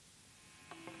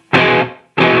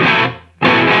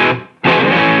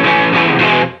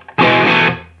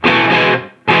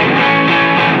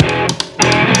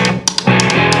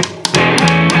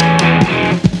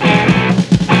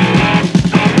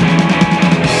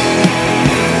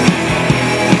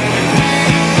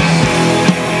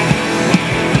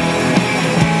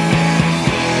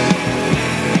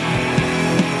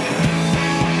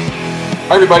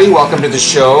Hi, everybody. Welcome to the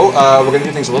show. We're going to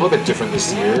do things a little bit different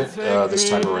this year, this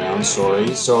time around.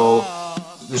 Sorry. So,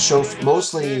 the show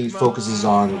mostly focuses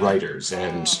on writers,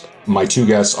 and my two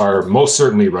guests are most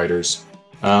certainly writers.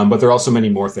 But there are also many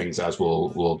more things, as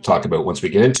we'll talk about once we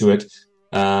get into it.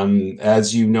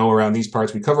 As you know, around these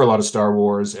parts, we cover a lot of Star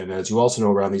Wars, and as you also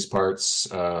know, around these parts,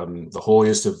 the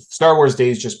holiest of Star Wars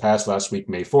days just passed last week,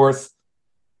 May 4th.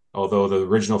 Although the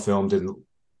original film didn't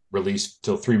released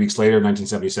till 3 weeks later,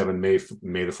 1977.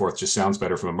 May the 4th just sounds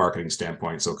better from a marketing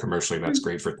standpoint. So commercially, that's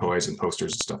great for toys and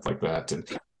posters and stuff like that.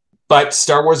 But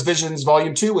Star Wars Visions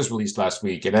Volume 2 was released last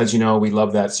week. And as you know, we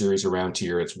love that series around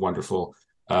here. It's wonderful.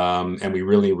 And we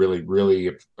really, really,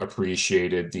 really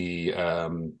appreciated the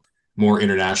more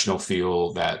international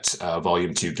feel that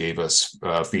Volume 2 gave us,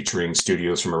 featuring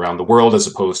studios from around the world as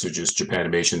opposed to just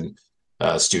Japanimation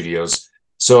studios.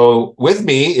 So with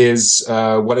me is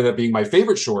what ended up being my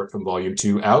favorite short from Volume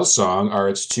 2, Ao's Song. Are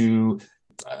its two,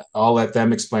 I'll let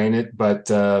them explain it, but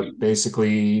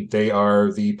basically they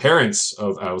are the parents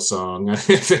of Ao's Song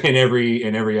in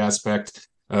every aspect,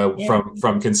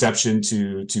 from conception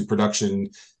to production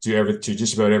to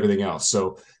just about everything else.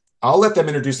 So I'll let them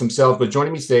introduce themselves, but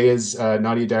joining me today is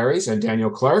Nadia Darius and Daniel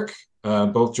Clark,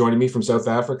 both joining me from South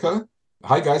Africa.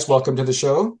 Hi guys, welcome to the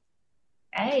show.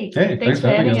 Hey, thanks for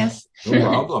having us. No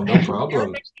problem, no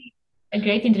problem. A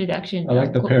great introduction. I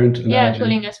like the parent analogy. Yeah,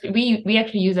 calling us. We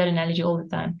actually use that analogy all the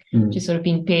time. Just sort of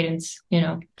being parents,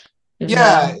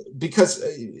 Yeah, because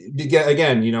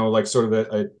again, like sort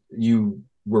of you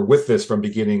were with this from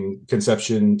beginning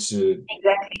conception to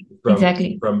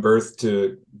exactly from birth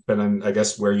to, then I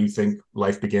guess where you think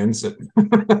life begins.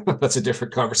 That's a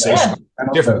different conversation.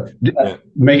 Yeah.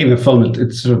 Making the film,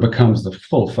 it sort of becomes the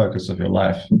full focus of your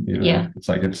life. Yeah, it's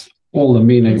like it's all the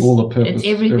meaning, all the purpose, it's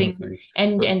everything.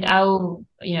 And our,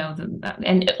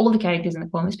 and all the characters in the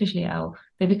film, especially our,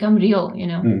 they become real.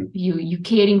 You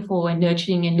caring for and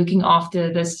nurturing and looking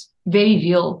after this very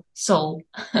real soul.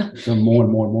 So more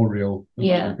and more real.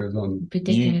 Yeah, it goes on.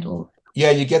 Protecting it all.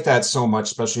 Yeah, you get that so much,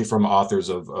 especially from authors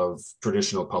of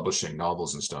traditional publishing,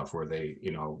 novels and stuff, where they,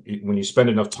 when you spend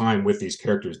enough time with these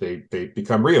characters, they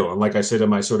become real. And like I said in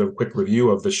my sort of quick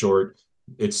review of the short,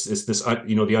 it's this,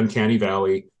 the uncanny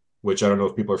valley, which I don't know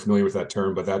if people are familiar with that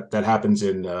term, but that happens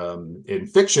in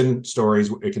fiction stories.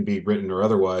 It can be written or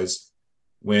otherwise,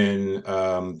 when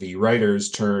the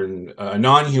writers turn a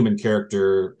non-human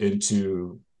character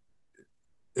into,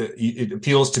 it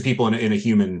appeals to people in a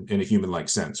human-like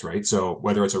sense, right? So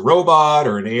whether it's a robot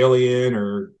or an alien,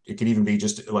 or it could even be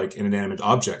just like an inanimate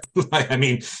object. I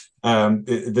mean,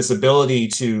 this ability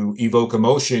to evoke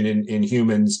emotion in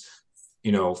humans,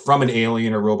 from an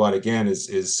alien or robot, again,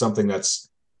 is something that's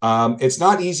it's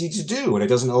not easy to do, and it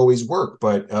doesn't always work.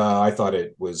 But I thought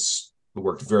it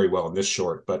worked very well in this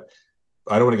short. But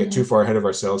I don't want to get too far ahead of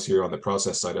ourselves here on the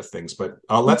process side of things. But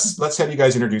let's have you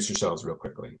guys introduce yourselves real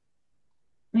quickly.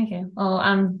 Okay. Well,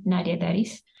 I'm Nadia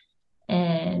Darius,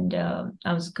 and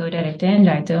I was co-director and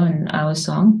writer on Ao's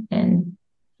Song, and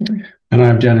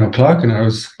I'm Daniel Clark, and I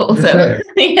was also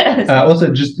yes.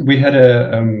 Also, we had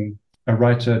a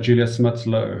writer, Julia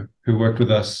Smuts-Lowe, who worked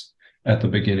with us at the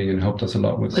beginning and helped us a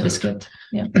lot with the script.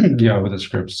 Yeah, yeah, with the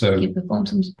script. So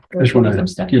I just want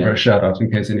to give her a shout out in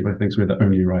case anybody thinks we're the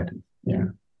only writers. Yeah.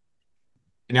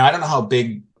 Now, I don't know how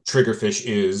big Triggerfish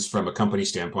is from a company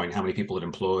standpoint, how many people it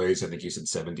employs. I think you said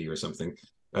 70 or something,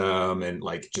 and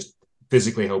like just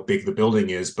physically how big the building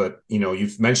is. But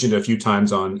you've mentioned a few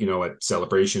times on at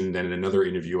Celebration and in another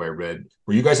interview I read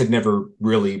where you guys had never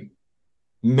really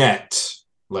met,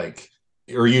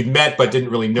 or you'd met but didn't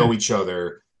really know each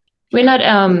other. We're not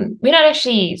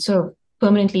actually sort of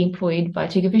permanently employed by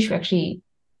Triggerfish. We're actually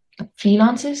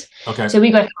freelancers. Okay. So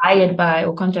we got hired by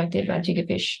or contracted by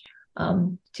Triggerfish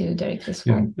to direct this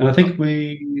film. And I think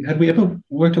we ever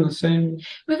worked on the same?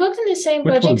 We worked on the same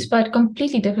projects, but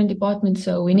completely different departments.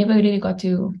 So we never really got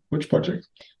to. Which project?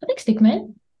 I think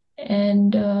Stickman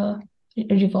and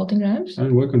Revolting Rams. I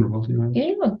didn't work on Revolting Rams.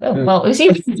 Yeah, well, we see.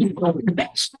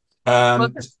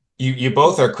 You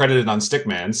both are credited on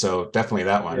Stickman, so definitely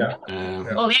that one. Yeah.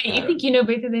 You think you know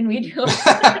better than we do.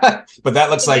 But that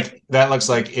looks like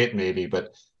it maybe,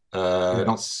 but I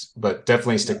don't. But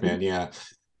definitely Stickman, yeah.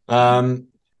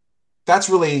 That's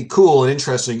really cool and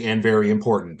interesting and very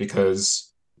important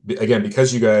because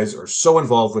you guys are so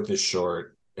involved with this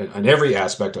short on every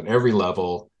aspect, on every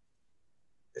level.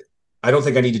 I don't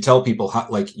think I need to tell people how,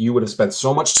 you would have spent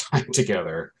so much time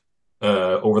together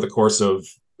over the course of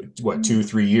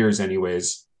 2-3 years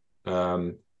anyways.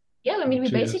 Yeah, I mean,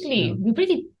 Cheers. we're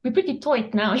pretty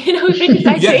tight now, you know, we're pretty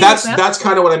tight. Yeah, now. that's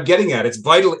kind of what I'm getting at. It's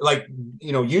vitally, like,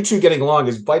 you know, you two getting along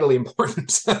is vitally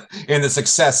important in the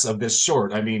success of this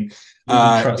short. I mean,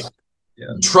 Trust.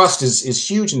 trust is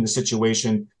huge in the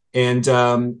situation, and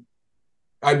I'm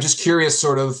just curious,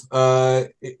 sort of,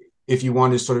 if you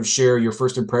want to sort of share your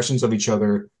first impressions of each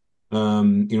other.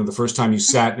 You know, the first time you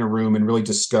sat in a room and really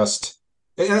discussed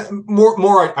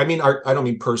more. I mean, I don't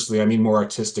mean personally. I mean more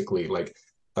artistically, like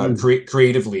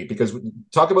creatively. Because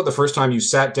talk about the first time you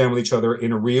sat down with each other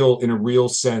in a real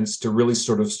sense to really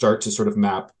sort of start to sort of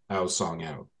map our song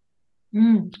out.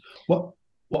 Well,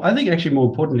 I think actually more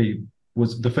importantly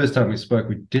was the first time we spoke.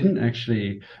 We didn't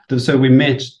actually. So we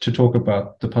met to talk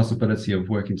about the possibility of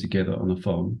working together on the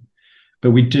film,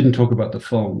 but we didn't talk about the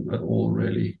film at all.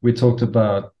 Really, we talked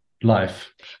about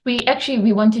life. We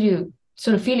wanted to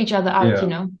sort of feel each other out, you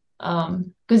know,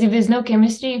 because if there's no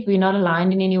chemistry, if we're not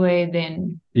aligned in any way,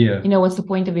 then you know, what's the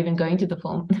point of even going to the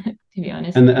film? To be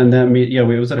honest. And then we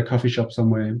was at a coffee shop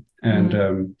somewhere,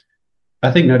 and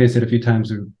I think Nadia said a few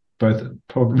times we were both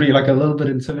probably like a little bit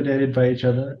intimidated by each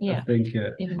other. Yeah, I think.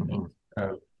 Definitely.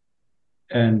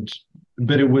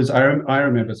 But it was, I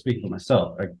remember speaking for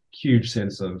myself, a huge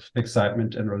sense of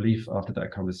excitement and relief after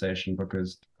that conversation,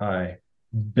 because I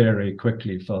very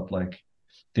quickly felt like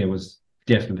there was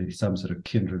definitely some sort of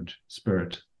kindred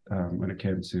spirit when it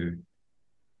came to,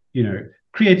 you know,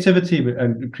 creativity.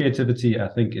 And creativity, I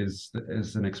think, is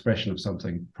an expression of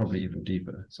something probably even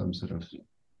deeper, some sort of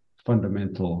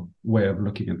fundamental way of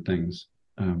looking at things.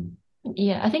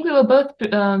 Yeah, I think we were both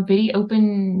very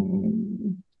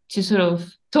open to sort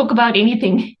of talk about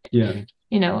anything. Yeah.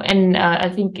 You know, and I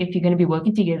think if you're going to be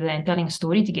working together and telling a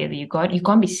story together, you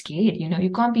can't be scared. You know, you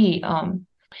can't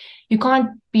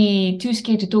be too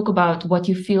scared to talk about what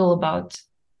you feel about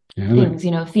things.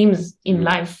 You know, themes in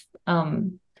life.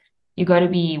 You got to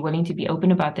be willing to be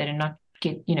open about that and not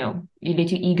get, you know, you let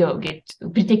your ego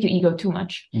protect your ego too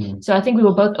much. So I think we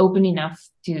were both open enough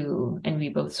to, and we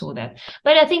both saw that.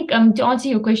 But I think to answer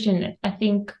your question, I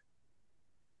think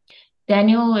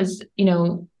Daniel is, you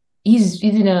know, he's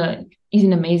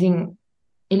an amazing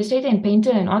illustrator and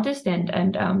painter and artist,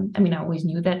 and I mean, I always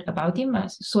knew that about him. I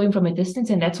saw him from a distance,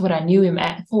 and that's what I knew him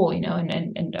for, you know,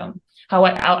 and how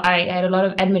I had a lot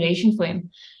of admiration for him,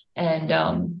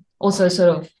 and also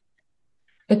sort of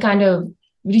the kind of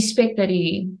respect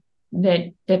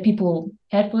that people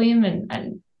had for him,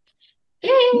 and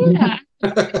yeah.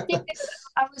 I think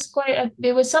I was quite.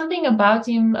 There was something about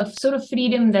him, a sort of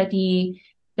freedom that he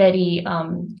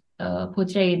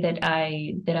portrayed that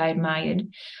I admired.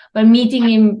 But meeting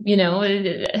him, you know,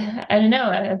 I don't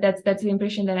know. That's the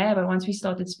impression that I have. But once we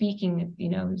started speaking, you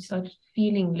know, we started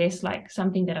feeling less like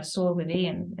something that I saw over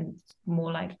there, and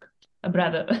more like a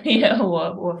brother, you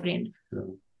know, or a friend.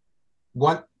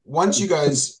 Once you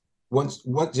guys,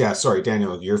 yeah. Sorry,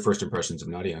 Daniel, your first impressions of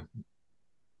Nadia.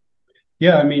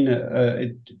 Yeah, I mean,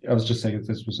 I was just saying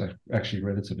this was actually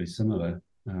relatively similar.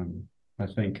 I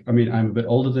think, I mean, I'm a bit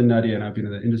older than Nadia and I've been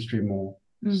in the industry more.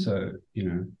 So, you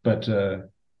know, but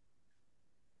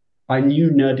I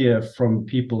knew Nadia from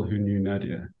people who knew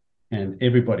Nadia, and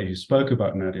everybody who spoke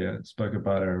about Nadia spoke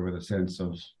about her with a sense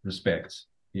of respect,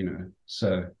 you know.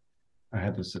 So I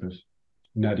had this sort of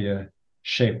Nadia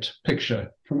shaped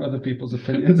picture from other people's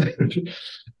opinions.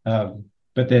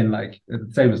 But then, like, the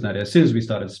same as Nadia, as soon as we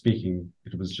started speaking,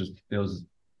 it was just, there was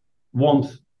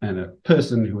warmth and a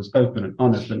person who was open and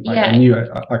honest, and I knew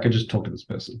I could just talk to this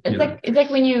person. It's like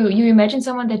when you imagine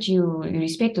someone that you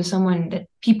respect, or someone that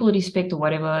people respect or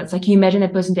whatever. It's like you imagine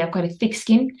that person to have quite a thick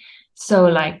skin. So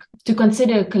like to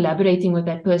consider collaborating with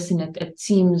that person, it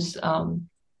seems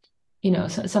you know,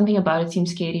 something about it seems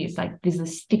scary. It's like there's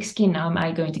this thick skin. How am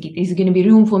I going to get? Is there going to be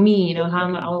room for me? You know,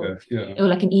 or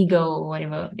like an ego or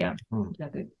whatever. Yeah,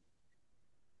 exactly.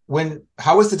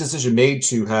 How was the decision made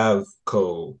to have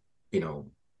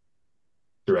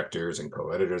directors and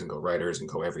co-editors and co-writers and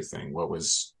co-everything?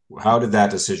 How did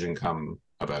that decision come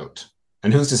about?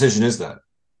 And whose decision is that?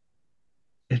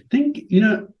 I think, you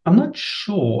know, I'm not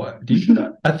sure. Did you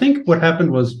know? I think what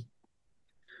happened was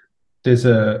there's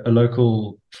a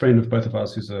local friend of both of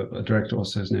us who's a director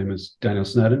also. His name is Daniel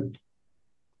Snowden.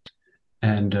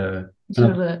 And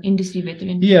sort of an industry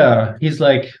veteran. Yeah, he's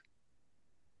like,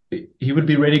 he would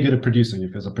be really good at producing if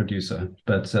he was a producer.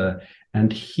 But I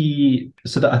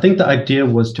think the idea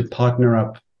was to partner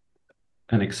up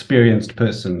an experienced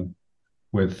person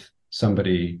with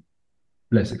somebody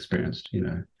less experienced, you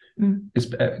know. It's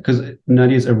because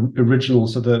Nadia's original,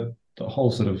 so the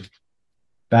whole sort of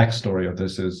backstory of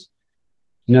this is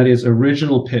Nadia's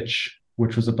original pitch,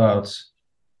 which was about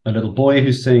a little boy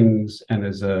who sings, and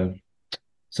there's a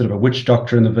sort of a witch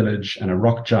doctor in the village and a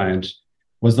rock giant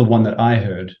was the one that I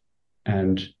heard.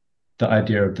 And the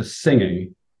idea of the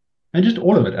singing and just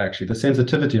all of it, actually, the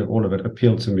sensitivity of all of it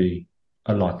appealed to me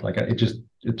a lot. Like it just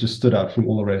stood out from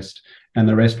all the rest, and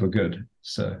the rest were good.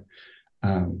 So,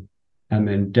 and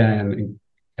then Dan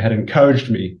had encouraged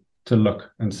me to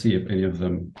look and see if any of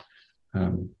them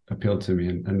appealed to me,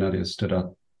 and Nadia stood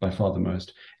up by far the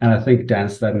most. And I think Dan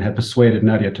Sladden had persuaded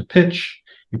Nadia to pitch.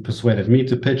 He persuaded me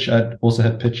to pitch. I'd also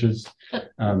had pitches.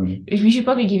 We should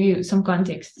probably give you some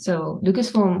context. So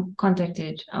Lucasfilm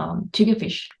contacted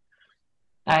Triggerfish.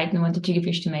 Right, they wanted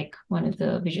Triggerfish to make one of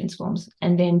the Visions films,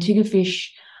 and then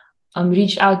Triggerfish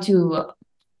reached out to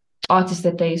artists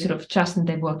that they sort of trust and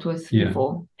they've worked with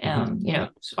before. You know,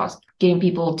 getting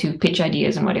people to pitch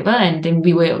ideas and whatever, and then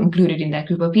we were included in that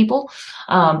group of people.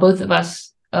 Both of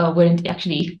us weren't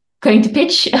actually going to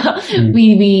pitch. I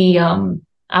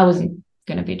wasn't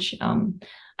going to pitch.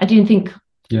 I didn't think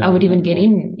I would even get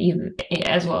in either,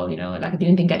 as well. You know, like I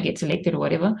didn't think I'd get selected or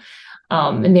whatever.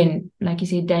 And then, like you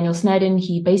said, Daniel Snadden,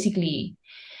 he basically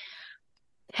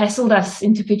hassled us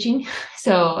into pitching.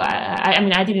 So, I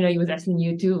mean, I didn't know he was asking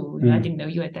you too. You know, I didn't know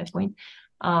you at that point.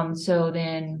 So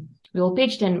then we all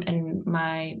pitched, and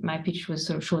my pitch was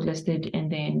sort of shortlisted,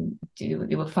 and then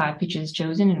there were 5 pitches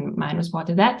chosen, and mine was part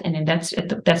of that. And then that's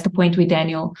the point where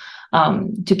Daniel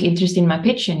took interest in my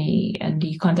pitch, and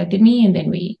he contacted me, and then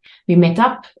we met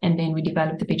up, and then we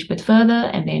developed the pitch a bit further,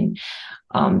 and then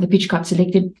the pitch got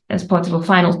selected as part of a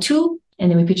final 2, and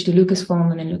then we pitched to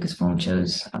Lucasfilm, and then Lucasfilm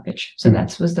chose our pitch. So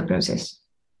that was the process.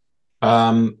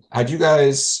 Had you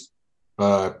guys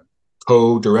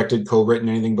co-directed, co-written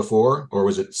anything before, or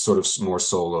was it sort of more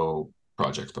solo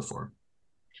projects before?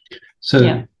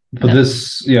 So for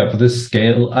this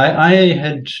scale, I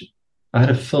had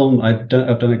a film. I've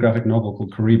done a graphic novel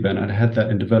called Kariban. I had that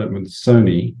in development with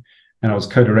Sony, and I was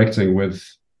co-directing with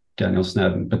Daniel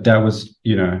Snadden, but that was,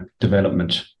 you know,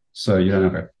 development. So you don't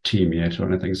have a team yet or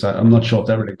anything. So I'm not sure if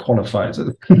that really qualifies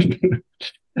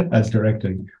as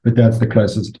directing, but that's the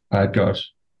closest I got.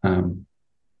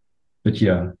 But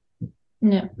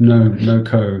no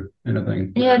co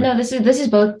anything. Yeah, no, this is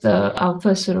both our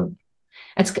first sort of.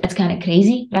 It's kind of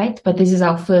crazy, right? But this is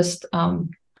our first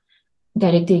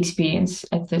directing experience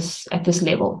at this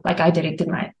level. Like I directed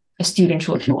a student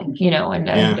short film, you know, and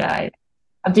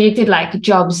I've directed like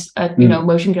jobs, you know,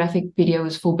 motion graphic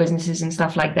videos for businesses and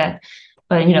stuff like that.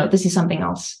 But, you know, this is something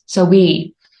else. So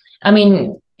I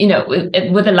mean, you know, with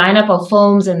the lineup of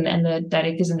films and the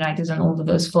directors and writers on all of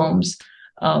those films,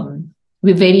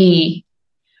 we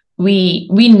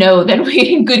know that we're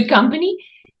in good company.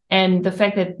 And the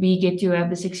fact that we get to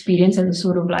have this experience as a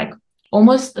sort of like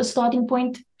almost a starting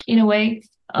point in a way.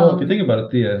 Well, if you think about it,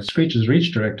 the Screech's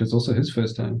Reach director is also his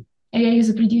first time. Yeah, he's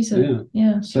a producer.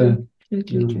 Yeah. So.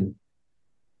 True.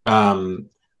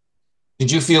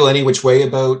 Did you feel any which way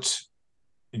about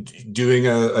doing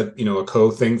a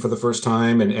co thing for the first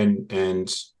time,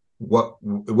 and what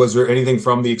was there anything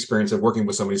from the experience of working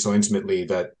with somebody so intimately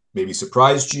that maybe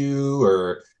surprised you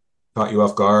or caught you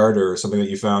off guard, or something that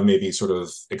you found maybe sort of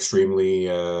extremely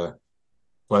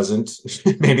pleasant,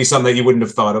 maybe something that you wouldn't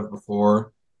have thought of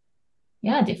before?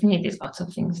 Yeah, definitely. There's lots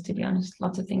of things, to be honest.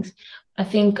 Lots of things. I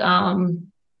think.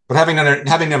 But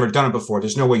having never done it before,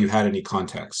 there's no way you had any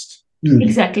context.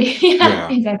 Exactly. Yeah.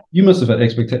 Exactly. You must have had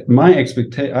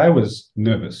expectation. I was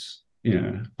nervous. You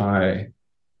know,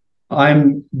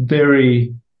 I'm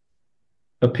very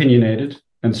opinionated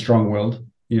and strong-willed.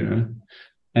 You know,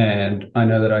 and I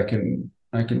know that I can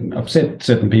upset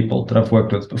certain people that I've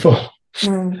worked with before.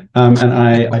 And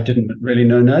I didn't really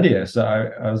know Nadia, so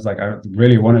I was like, I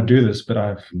really want to do this, but I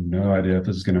have no idea if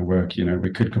this is going to work. You know, we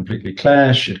could completely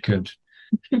clash. It could.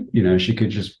 You know, she could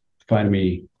just find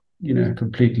me, you know,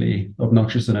 completely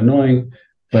obnoxious and annoying.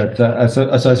 But so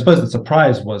I suppose the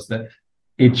surprise was that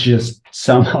it just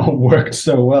somehow worked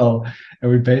so well, and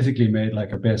we basically made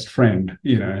like a best friend.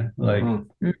 You know, like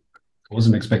I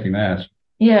wasn't expecting that.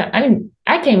 Yeah, I mean,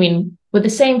 I came in with the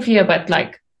same fear, but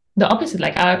like the opposite.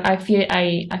 Like I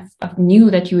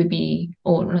knew that you would be,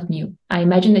 or not knew. I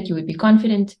imagined that you would be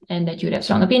confident and that you would have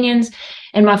strong opinions.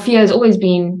 And my fear has always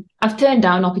been, I've turned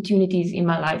down opportunities in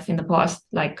my life in the past,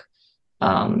 like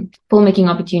filmmaking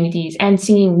opportunities and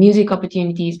singing music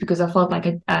opportunities, because I felt like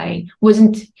I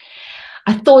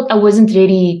thought I wasn't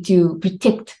ready to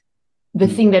protect the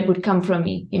thing that would come from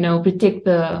me, you know, protect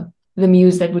the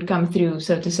muse that would come through,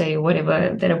 so to say, or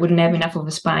whatever, that I wouldn't have enough of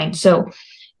a spine. So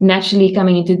naturally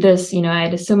coming into this, you know, I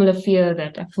had a similar fear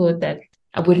that I thought that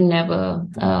I wouldn't ever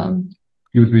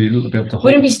you would be able to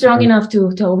wouldn't be strong enough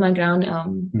to hold my ground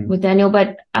with Daniel.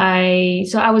 But I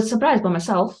was surprised by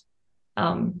myself.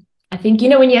 I think, you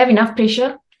know, when you have enough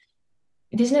pressure,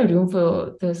 there's no room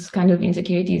for those kind of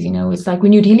insecurities, you know. It's like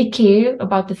when you really care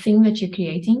about the thing that you're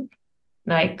creating,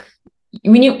 like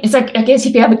when you, it's like, I guess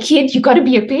if you have a kid, you got to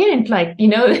be a parent, like, you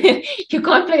know, you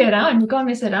can't play around, you can't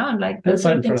mess around, like That's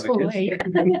certain fine things for fall the kids.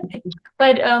 away.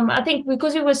 But I think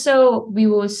because we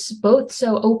were both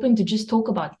so open to just talk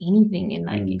about anything and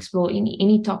like explore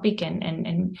any topic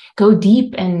and go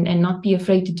deep and not be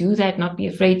afraid to do that, not be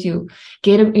afraid to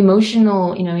get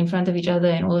emotional, you know, in front of each other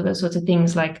and all of those sorts of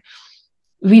things. Like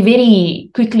we very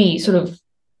quickly sort of,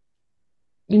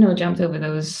 you know, jumped over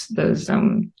those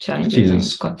challenges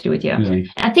and got through it. Yeah.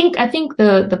 I think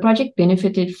the project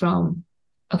benefited from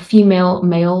a female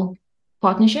male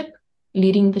partnership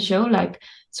leading the show, like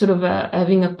sort of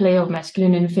having a play of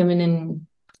masculine and feminine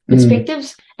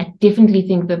perspectives. I definitely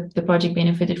think the project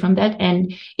benefited from that.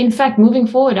 And in fact, moving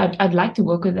forward, I'd like to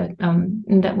work with that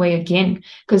in that way again,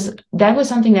 because that was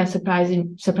something that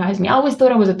surprised me. I always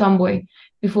thought I was a tomboy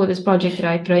before this project,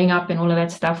 right? Growing up and all of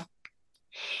that stuff.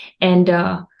 And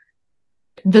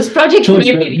this project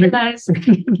made me realize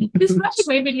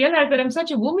that I'm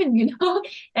such a woman, you know,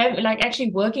 and like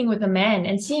actually working with a man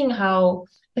and seeing how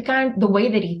the way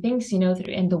that he thinks, you know,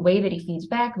 and the way that he feeds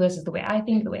back versus the way I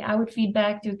think, the way I would feed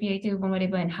back to creative or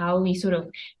whatever, and how we sort of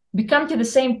become to the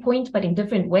same point but in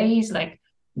different ways. Like,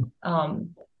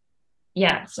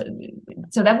 yeah, so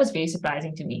that was very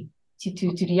surprising to me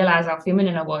to realize how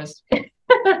feminine I was.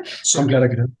 So I'm glad I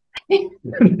could help.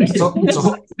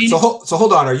 So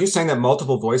hold on. Are you saying that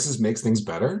multiple voices makes things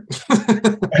better?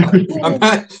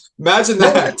 Imagine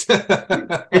that.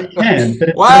 It can.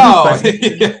 Wow.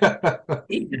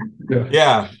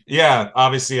 Yeah.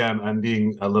 Obviously, I'm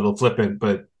being a little flippant,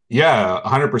 but yeah,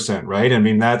 100%, right? I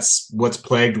mean, that's what's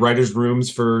plagued writers' rooms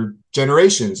for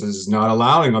generations, is not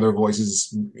allowing other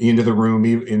voices into the room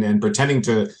and pretending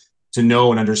to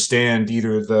know and understand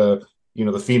either the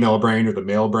female brain or the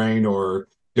male brain or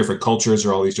different cultures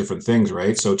or all these different things,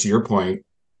 right? So to your point,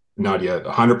 Nadia,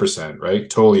 100%, right?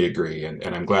 Totally agree, and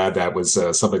I'm glad that was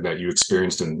something that you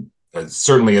experienced, and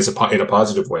certainly in a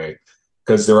positive way,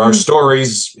 because there are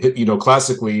stories, you know,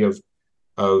 classically of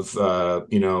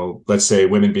you know, let's say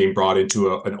women being brought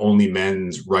into an only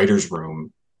men's writers'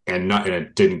 room and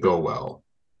it didn't go well,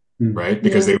 right?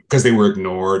 Because they were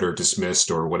ignored or dismissed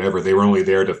or whatever. They were only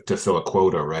there to fill a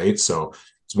quota, right? So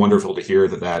it's wonderful to hear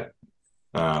that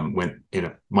went in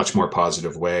a much more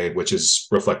positive way, which is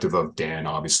reflective of Dan,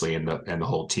 obviously, and the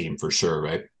whole team for sure,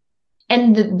 right?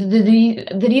 And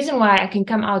the reason why I can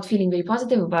come out feeling very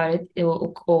positive about it,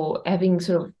 or having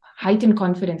sort of heightened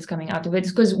confidence coming out of it,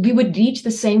 is because we would reach the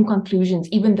same conclusions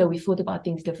even though we thought about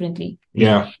things differently.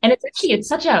 Yeah. And it's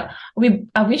such a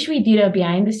I wish we did a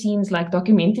behind the scenes like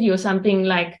documentary or something,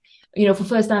 like, you know, for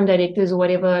first time directors or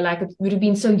whatever. Like, it would have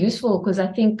been so useful, because I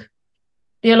think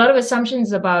there are a lot of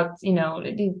assumptions about, you know,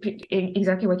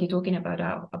 exactly what you're talking about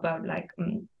like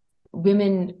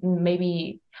women.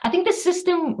 Maybe I think the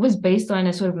system was based on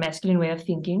a sort of masculine way of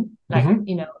thinking, like,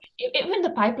 you know, even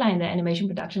the pipeline, the animation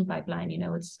production pipeline, you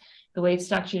know, it's the way it's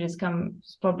structured is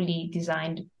probably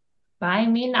designed by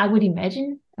men, I would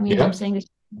imagine. I mean, I'm saying this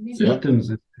systems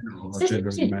are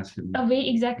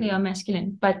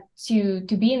masculine, but to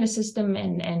be in the system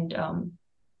and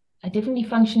I definitely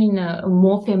function in a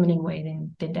more feminine way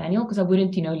than Daniel, because I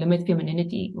wouldn't, you know, limit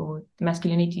femininity or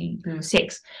masculinity to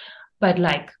sex. But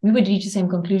like, we would reach the same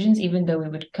conclusions even though we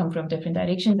would come from different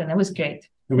directions, and that was great.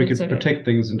 And we could protect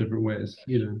things in different ways,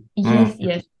 you know.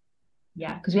 Yes.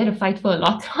 Yeah, because we had to fight for a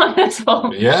lot on as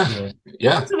well. Yeah.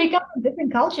 So we come from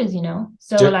different cultures, you know.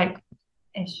 So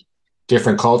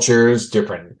different cultures,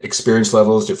 different experience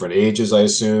levels, different ages, I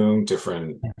assume,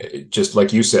 different, just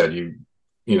like you said,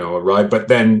 you know, arrived, but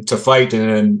then to fight and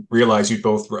then realize you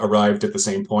both arrived at the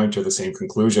same point or the same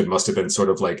conclusion must have been sort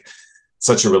of like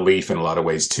such a relief in a lot of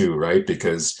ways too, right?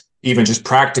 Because even just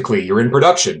practically, you're in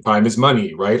production, time is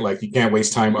money, right? Like, you can't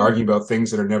waste time arguing about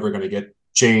things that are never going to get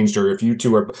changed. Or if you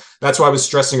two are, that's why I was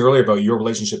stressing earlier about your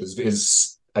relationship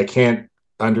is I can't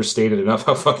understate it enough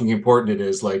how fucking important it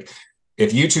is. Like,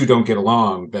 if you two don't get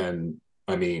along, then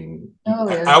I mean,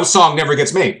 our song never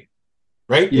gets made,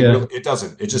 right? Yeah, it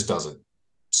doesn't. It just doesn't.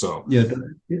 So yeah,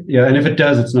 and if it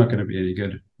does, it's not going to be any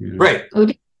good, you know? Right?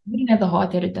 We didn't have the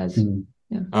heart that it does.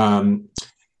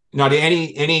 Nadia,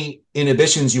 any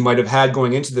inhibitions you might have had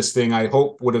going into this thing, I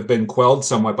hope would have been quelled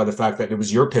somewhat by the fact that it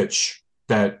was your pitch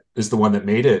that is the one that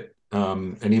made it.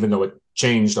 And even though it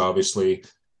changed, obviously,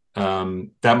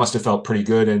 that must have felt pretty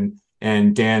good.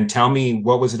 And Dan, tell me,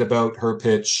 what was it about her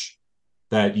pitch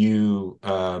that you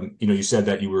you said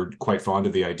that you were quite fond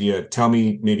of the idea. Tell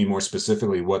me maybe more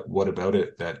specifically what about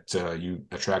it that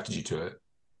attracted you to it.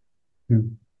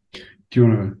 Do you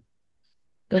want to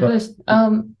Go first.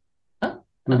 I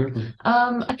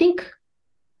think,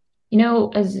 you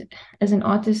know, as an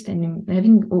artist and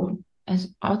having, or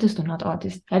as artist or not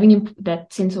artist, having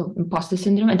that sense of imposter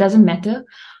syndrome, it doesn't matter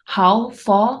how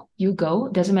far you go,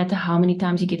 it doesn't matter how many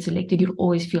times you get selected, you'll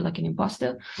always feel like an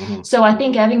imposter. So I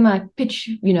think having my pitch,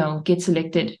 you know, get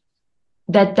selected,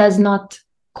 that does not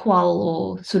quell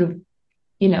or sort of,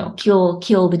 you know,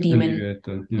 kill the demon.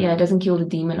 It doesn't kill the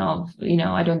demon of, you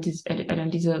know, I don't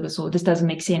deserve this, or this doesn't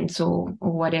make sense, or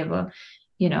whatever,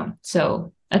 you know.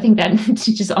 So I think that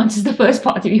just answers the first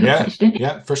part of your question.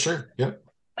 Yeah, for sure. Yeah.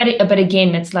 But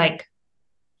again, it's like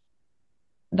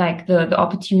the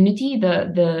opportunity,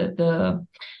 the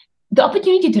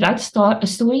opportunity to write a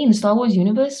story in the Star Wars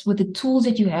universe with the tools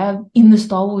that you have in the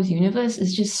Star Wars universe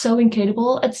is just so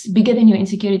incredible. It's bigger than your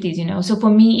insecurities, you know. So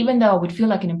for me, even though I would feel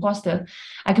like an imposter,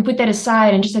 I could put that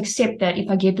aside and just accept that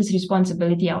if I get this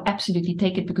responsibility, I'll absolutely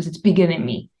take it because it's bigger than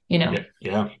me, you know.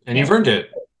 Yeah. And you've earned it.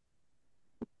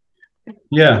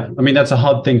 Yeah, I mean, that's a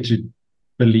hard thing to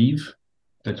believe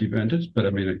that you've earned it, but I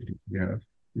mean, yeah.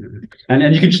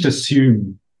 And you can just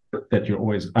assume that you're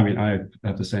always, I mean, I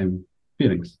have the same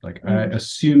feelings. Like I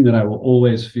assume that I will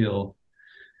always feel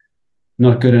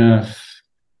not good enough,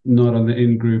 not on the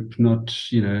in group,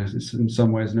 not, you know, in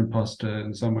some ways an imposter,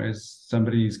 in some ways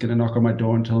somebody's going to knock on my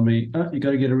door and tell me, oh, you got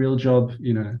to get a real job.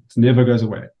 You know, it never goes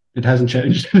away. It hasn't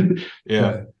changed.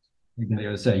 Yeah. So, you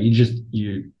gotta say, you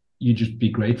just be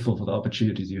grateful for the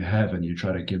opportunities you have, and you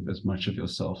try to give as much of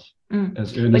yourself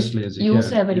as earnestly as you can. You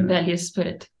also have a rebellious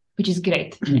spirit, which is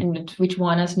great, and which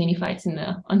won us many fights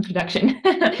on production.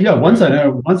 Yeah, once I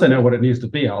know what it needs to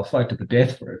be, I'll fight to the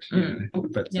death for it. You know?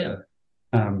 But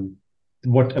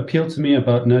what appealed to me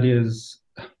about Nadia is,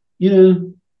 you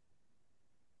know,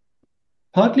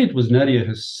 partly it was Nadia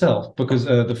herself, because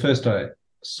the first I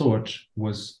saw it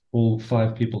was all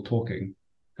 5 people talking,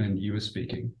 and you were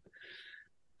speaking.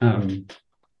 And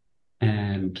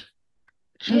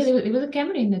just, there was a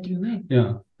camera in that room, right?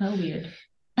 Yeah. How weird.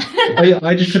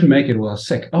 I just couldn't make it while I was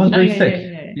sick. I was very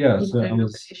sick. So I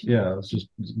was just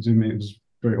zooming. It was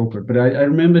very awkward. But I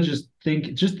remember just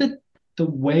that the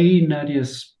way Nadia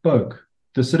spoke,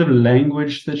 the sort of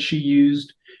language that she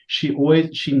used, she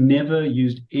never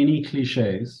used any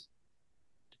cliches.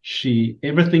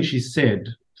 Everything she said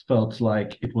felt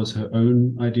like it was her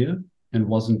own idea and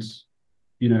wasn't,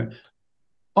 you know,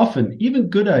 often even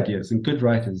good ideas and good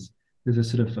writers, there's a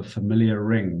sort of a familiar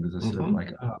ring. There's a sort of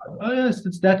like, oh yes,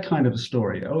 it's that kind of a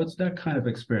story. Oh, it's that kind of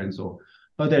experience. Or,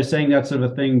 oh, they're saying that sort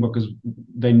of a thing because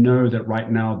they know that right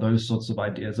now those sorts of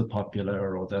ideas are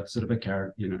popular, or that sort of a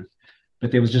character, you know.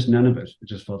 But there was just none of it. It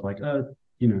just felt like,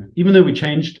 you know, even though we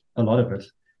changed a lot of it,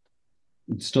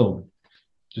 it's still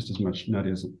just as much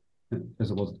Nadia as it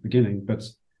was at the beginning. But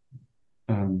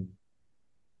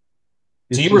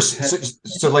so you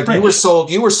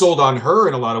were sold on her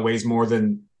in a lot of ways more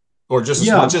than, or just as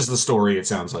much as the story, it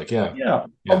sounds like. Yeah.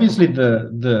 Obviously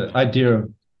the idea of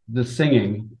the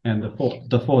singing and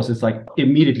the force is like,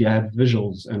 immediately I had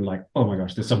visuals and like, oh my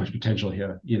gosh, there's so much potential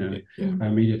here, you know. I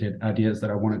immediately had ideas that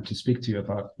I wanted to speak to you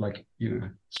about, like, you know,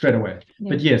 straight away.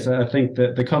 But yes, I think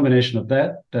that the combination of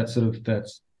that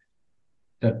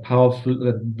powerful,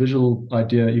 that visual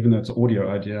idea, even though it's an audio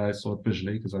idea, I saw it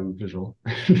visually because I'm visual.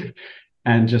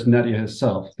 And just Nadia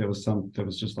herself, there was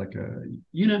just like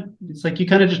you know, it's like you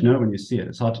kind of just know when you see it.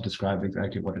 It's hard to describe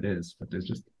exactly what it is, but there's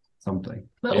just something.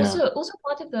 But also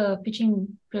part of the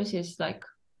pitching process, like,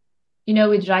 you know,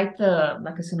 we'd write a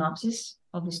synopsis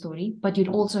of the story, but you'd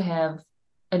also have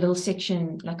a little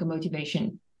section like a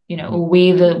motivation, you know, or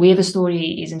where the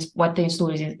story is, what the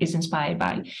story is inspired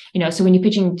by, you know. So when we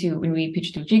pitch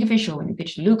to Triggerfish, or when you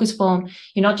pitch to Lucasfilm,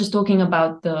 you're not just talking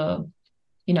about the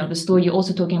story, you're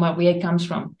also talking about where it comes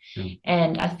from.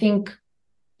 And I think,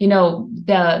 you know,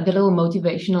 the little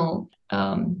motivational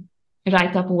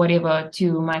write-up or whatever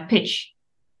to my pitch,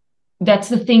 that's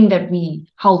the thing that we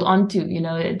hold on to, you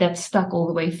know, that's stuck all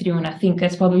the way through. And I think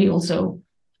that's probably also,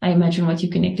 I imagine, what you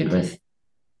connected with.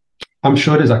 I'm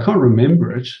sure it is. I can't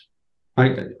remember it.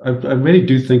 I really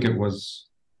do think it was.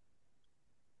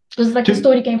 Because like the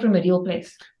story came from a real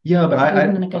place. Yeah, but I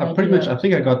pretty much, I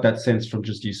think I got that sense from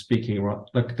just you speaking.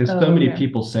 Like, there's so many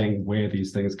people saying where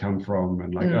these things come from,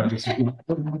 and like, oh, this is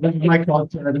my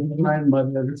culture, this is my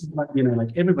mother, this is my, you know,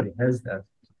 like everybody has that,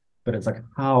 but it's like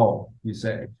how you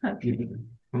say it.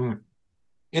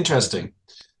 Interesting.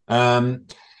 You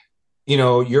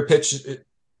know, your pitch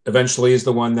eventually is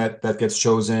the one that gets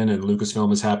chosen, and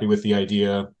Lucasfilm is happy with the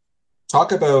idea.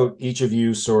 Talk about each of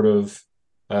you sort of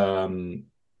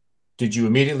did you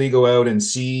immediately go out and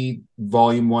see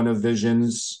Volume 1 of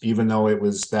Visions, even though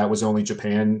that was only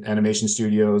Japan Animation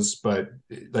Studios? But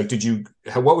like,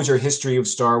 what was your history of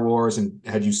Star Wars, and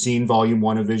had you seen Volume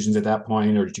 1 of Visions at that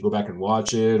point, or did you go back and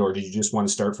watch it, or did you just want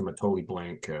to start from a totally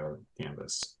blank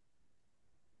canvas?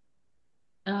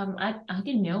 I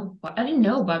didn't know. I didn't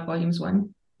know about Volumes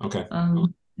 1. Okay.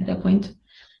 At that point.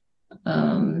 But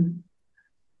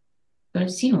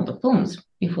I've seen all the films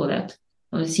before that.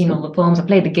 I've seen all the films. I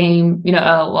played the game,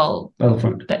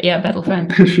 Battlefront.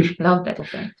 Battlefront. Love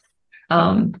Battlefront.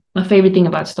 My favorite thing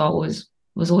about Star Wars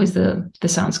was always the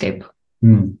soundscape.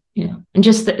 Mm. And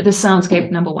just the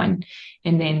soundscape, number one,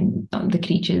 and then the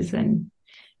creatures and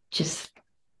just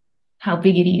how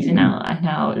big it is and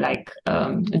how like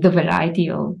the variety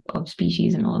of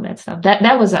species and all of that stuff.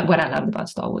 That was what I loved about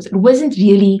Star Wars. It wasn't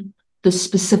really the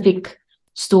specific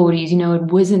stories,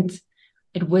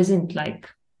 it wasn't like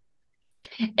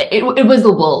it was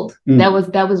the world.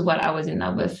 That was what I was in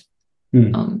love with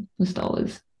Star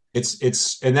Wars.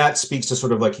 It's and that speaks to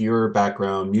sort of like your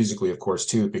background musically, of course,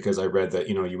 too, because I read that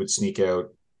you would sneak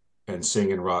out and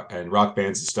sing in rock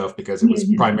bands and stuff, because it was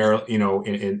primarily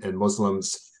in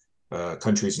Muslims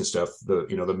countries and stuff,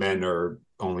 the men are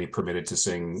only permitted to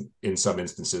sing in some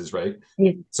instances, right?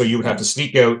 Yeah. So you would have to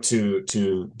sneak out to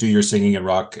do your singing in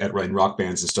rock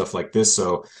bands and stuff like this.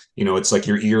 So it's like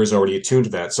your ear is already attuned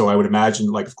to that. So I would imagine,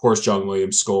 like, of course, John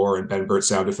Williams score and Ben Burtt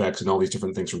sound effects and all these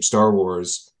different things from Star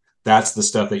Wars, that's the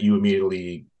stuff that you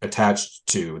immediately attached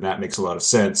to, and that makes a lot of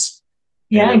sense.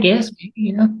 Yeah, I guess,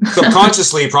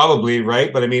 subconsciously, probably,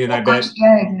 right? But I mean, and I bet,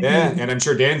 yeah, and I'm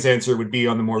sure Dan's answer would be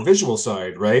on the more visual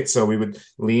side, right? So we would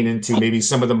lean into maybe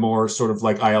some of the more sort of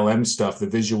like ILM stuff, the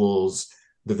visuals,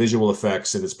 the visual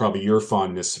effects, and it's probably your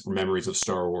fondness memories of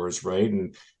Star Wars, right?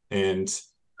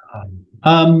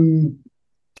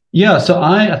 Yeah. So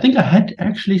I think I had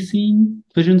actually seen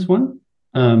Visions 1.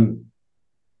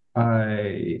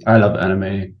 I love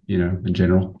anime, in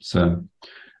general, so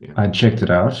yeah. I checked it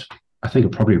out. I think I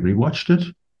probably rewatched it.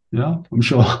 Yeah, I'm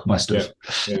sure I must have.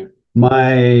 Yeah.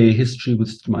 My history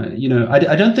with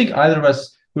I don't think either of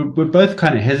us, we're both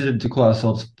kind of hesitant to call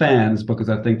ourselves fans, because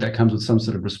I think that comes with some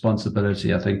sort of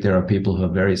responsibility. I think there are people who are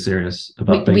very serious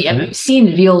about being fans. We've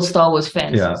seen real Star Wars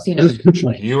fans. Yeah.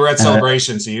 You were at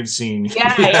Celebration, so you've seen.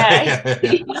 Yeah.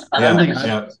 I don't think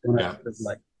I want to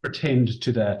like pretend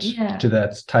to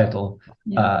that title.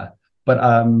 Yeah.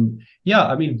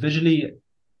 I mean, visually,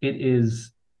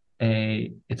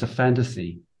 it's a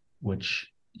fantasy, which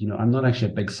I'm not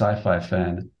actually a big sci-fi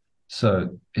fan,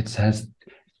 so it has.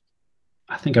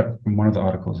 I think from one of the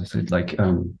articles I said like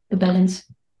the balance.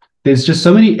 There's just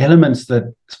so many elements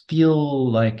that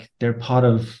feel like they're part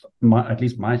of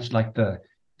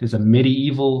there's a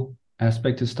medieval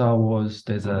aspect to Star Wars.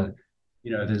 There's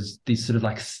there's these sort of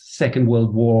like Second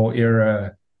World War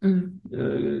era.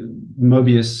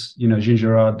 Mobius, Jean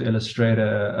Giraud,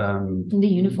 illustrator. The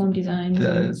uniform design.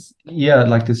 There's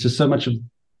just so much of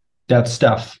that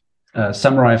stuff.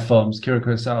 Samurai films, Kira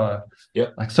Kurosawa. Yeah.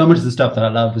 Like so much of the stuff that I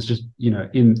love was just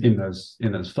in those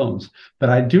films. But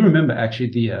I do remember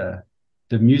actually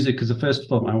the music, because the first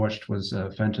film I watched was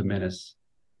Phantom Menace.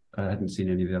 I hadn't seen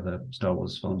any of the other Star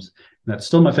Wars films. And that's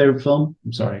still my favorite film.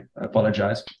 I'm sorry, I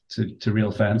apologize to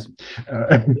real fans.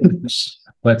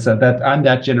 But I'm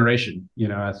that generation.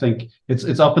 I think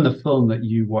it's often the film that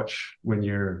you watch when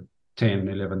you're 10,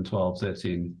 11, 12,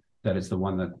 13. That is the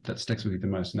one that sticks with you the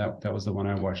most. And that was the one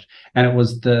I watched. And it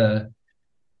was the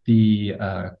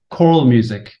choral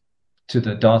music to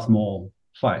the Darth Maul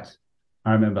fight.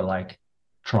 I remember like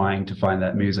trying to find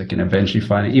that music and eventually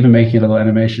finding, even making a little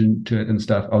animation to it and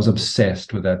stuff. I was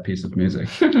obsessed with that piece of music.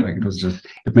 Like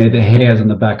it made the hairs on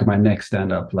the back of my neck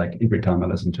stand up like every time I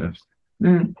listened to it.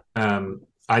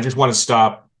 I just want to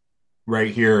stop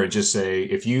right here and just say,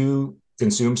 if you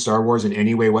consume Star Wars in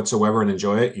any way whatsoever and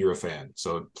enjoy it, you're a fan.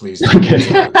 So please.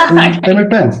 Okay.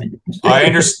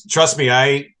 Trust me,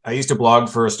 I used to blog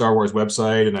for a Star Wars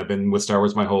website, and I've been with Star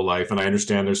Wars my whole life, and I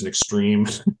understand there's an extreme,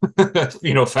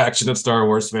 faction of Star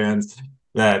Wars fans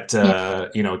that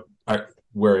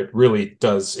where it really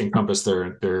does encompass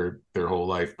their whole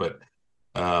life. But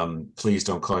please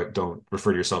don't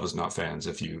refer to yourself as not fans.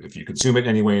 If you consume it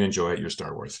anyway and enjoy it, you're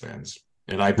Star Wars fans.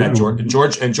 And I bet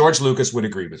George Lucas would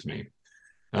agree with me.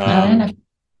 Just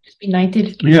be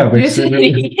knighted. Yeah, no,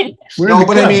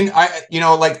 but I mean,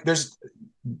 there's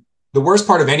the worst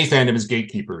part of any fandom is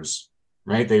gatekeepers,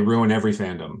 right? They ruin every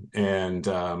fandom, and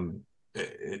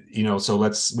so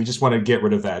we just want to get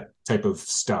rid of that type of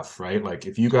stuff, right? Like,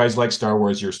 if you guys like Star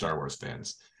Wars, you're Star Wars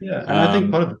fans. Yeah, and I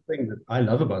think part of the thing that I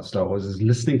love about Star Wars is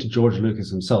listening to George Lucas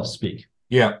himself speak.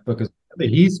 Yeah, because when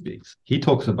he speaks, he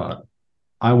talks about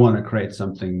I want to create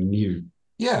something new.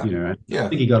 Yeah. You know, yeah. I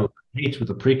think he got a lot of hate with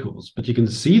the prequels, but you can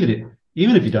see that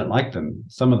even if you don't like them,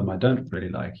 some of them I don't really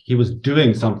like, he was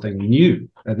doing something new.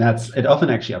 And it often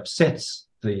actually upsets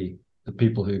the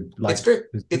people who like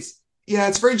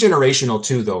it's very generational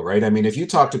too, though, right? I mean, if you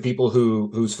talk to people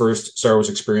whose first Star Wars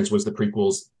experience was the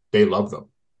prequels, they love them.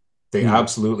 They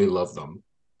absolutely love them.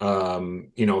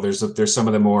 You know, there's some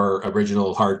of the more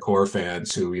original hardcore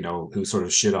fans who, you know, who sort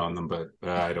of shit on them, but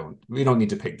we don't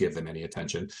need to give them any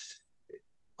attention.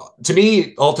 To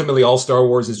me, ultimately, all Star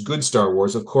Wars is good Star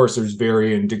Wars. Of course, there's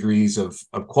varying degrees of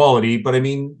quality, but I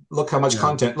mean, look how much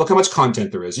content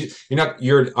there is.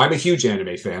 I'm a huge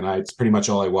anime fan. It's pretty much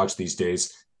all I watch these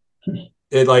days.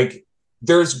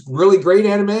 There's really great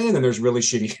anime and then there's really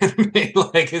shitty anime.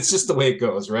 Like, it's just the way it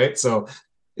goes, right? So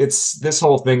it's this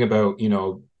whole thing about, you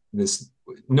know, there's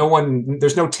no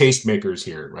tastemakers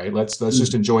here, right? Let's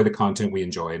just enjoy the content we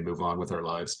enjoy and move on with our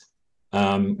lives.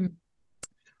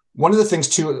 One of the things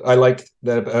too I like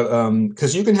that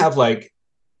because you can have I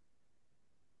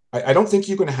don't think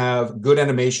you can have good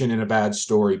animation and a bad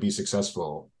story be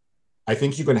successful. I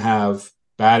think you can have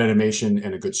bad animation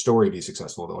and a good story be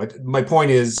successful, though. My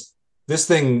point is, this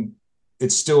thing,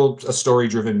 it's still a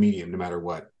story-driven medium no matter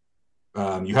what.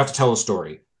 You have to tell a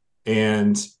story,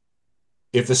 and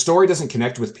if the story doesn't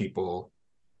connect with people,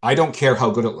 I don't care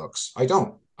how good it looks. I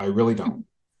really don't.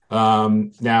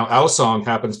 Now, Ao Song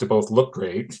happens to both look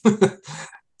great,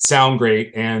 sound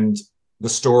great, and the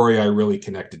story I really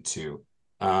connected to.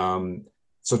 So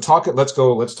let's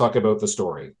talk about the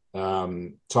story.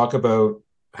 Talk about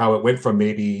how it went from,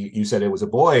 maybe you said it was a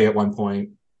boy at one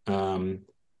point, and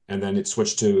then it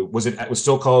switched to, it was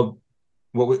still called,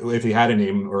 if he had a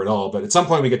name or at all, but at some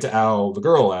point we get to Ao, the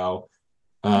girl Ao.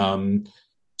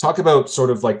 Talk about sort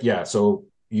of so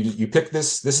you pick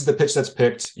this is the pitch that's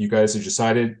picked. You guys have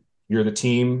decided you're the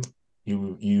team.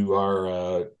 You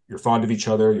are you're fond of each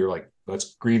other. You're like,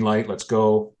 let's green light, let's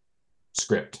go.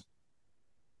 Script.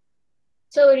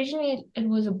 So originally it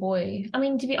was a boy. I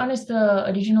mean, to be honest, the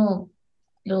original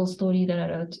little story that I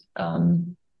wrote,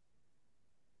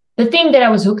 the thing that I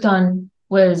was hooked on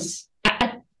was,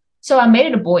 so I made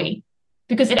it a boy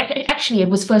because it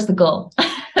was first a girl.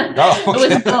 Oh, okay. It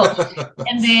was a girl.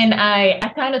 And then I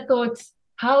kind of thought,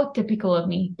 how typical of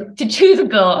me to choose a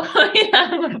girl.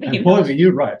 And boy, were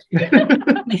you right.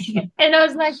 And I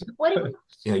was like, what?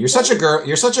 Yeah, you're such a girl.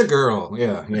 You're such a girl.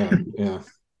 Yeah.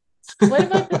 What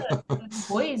about the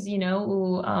boys, you know,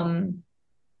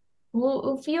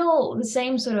 who feel the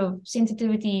same sort of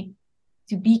sensitivity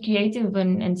to be creative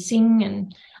and sing?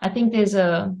 And I think there's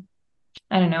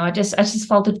I don't know, I just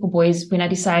felt it for boys when I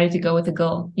decided to go with a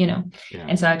girl, you know. Yeah.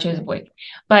 And so I chose a boy.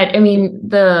 But I mean,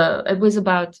 it was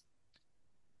about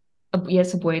a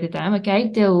boy at the time, a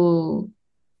character who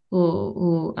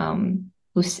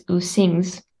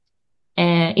sings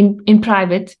in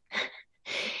private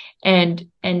and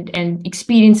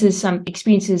experiences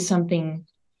something,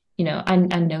 you know,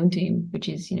 unknown to him, which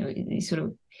is, you know, he sort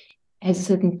of has a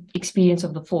certain experience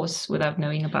of the Force without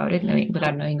knowing about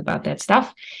that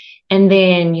stuff. And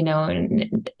then, you know,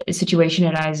 a situation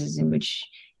arises in which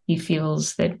he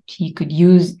feels that he could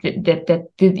use that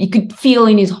he could feel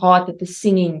in his heart that the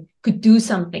singing could do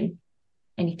something,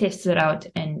 and he tests it out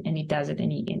and he does it,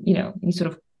 and he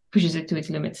sort of pushes it to its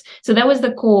limits. So that was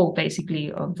the core,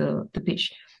 basically, of the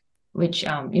pitch, which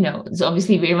you know, is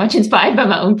obviously very much inspired by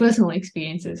my own personal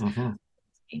experiences.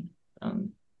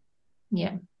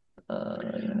 Yeah.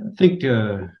 I think.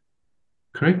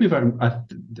 Correct me if I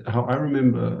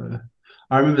remember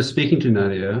speaking to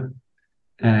Nadia,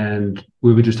 and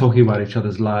we were just talking about each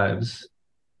other's lives,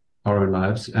 our own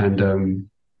lives, and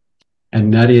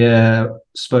Nadia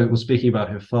was speaking about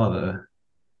her father,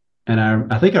 and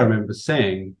I think I remember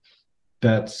saying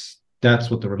that's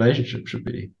what the relationship should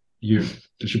be. There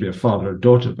should be a father and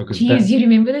daughter, because Jeez, you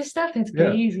remember this stuff? That's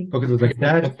crazy. Yeah, because it's like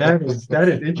that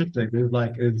is interesting.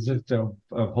 It's just a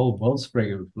whole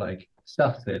wellspring of like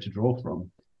stuff there to draw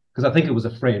from, because I think it was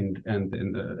a friend and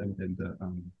then yes.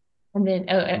 Woman.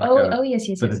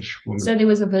 So there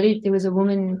was a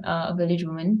woman, a village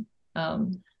woman,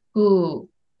 who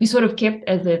we sort of kept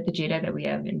as the Jedi that we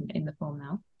have in the film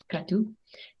now, Kratu.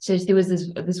 So there was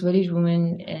this village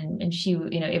woman, and she,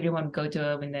 you know, everyone would go to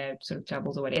her when they're sort of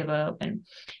troubles or whatever, and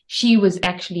she was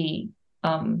actually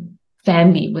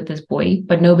family with this boy,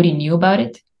 but nobody knew about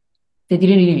it. They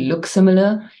didn't really look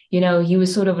similar. You know, he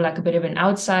was sort of like a bit of an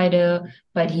outsider,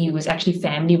 but he was actually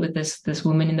family with this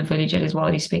woman in the village that is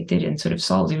well respected and sort of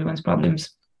solves everyone's problems.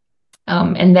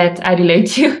 And that I relate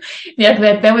to. Yeah,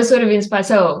 that was sort of inspired.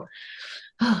 So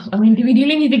I mean, do we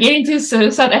really need to get into sort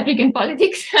of South African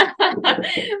politics?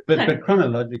 but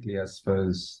chronologically, I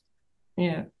suppose.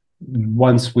 Yeah.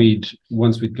 Once we'd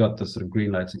got the sort of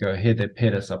green light to go ahead, they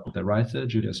paired us up with a writer,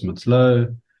 Julia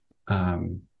Smith-Lowe.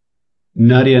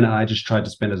 Nadia and I just tried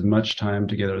to spend as much time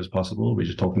together as possible. We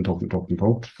just talked.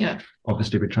 Yeah.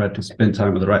 Obviously, we tried to spend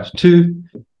time with the writer too,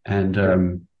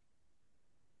 and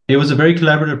it was a very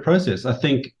collaborative process. I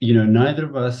think, neither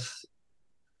of us.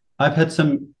 I've had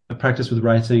some practice with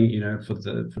writing, for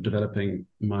developing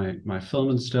my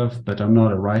film and stuff, but I'm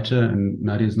not a writer, and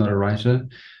Nadia's not a writer,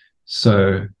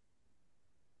 so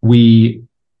we're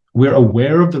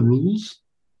aware of the rules.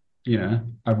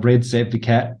 I've read Save the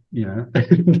Cat,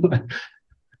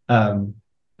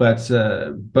 but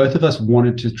both of us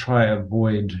wanted to try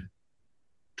avoid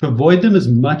them as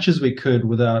much as we could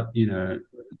without,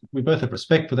 we both have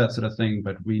respect for that sort of thing,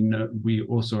 but we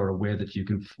also are aware that you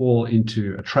can fall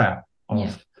into a trap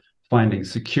of finding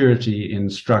security in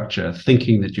structure,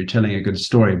 thinking that you're telling a good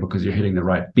story because you're hitting the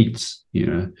right beats,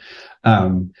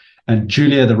 and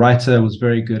Julia, the writer, was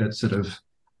very good at sort of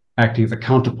acting as a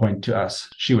counterpoint to us.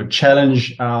 She would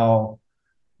challenge our,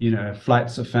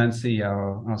 flights of fancy,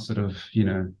 our sort of,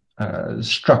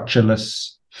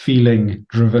 structureless,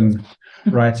 feeling-driven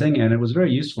writing, and it was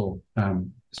very useful,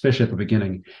 especially at the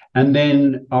beginning. And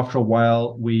then after a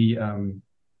while, we kind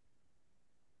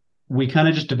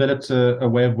of just developed a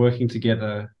way of working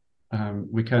together.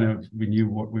 We knew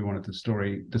what we wanted the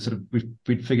story.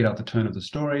 We'd figured out the tone of the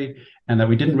story, and that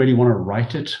we didn't really want to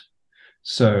write it.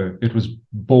 So it was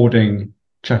boarding,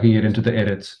 chucking it into the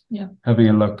edits, having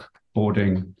a look,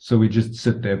 boarding. So we just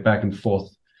sit there back and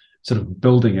forth, sort of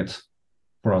building it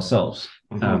for ourselves,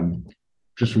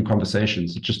 just from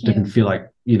conversations. It just didn't feel like,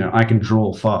 I can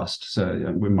draw fast.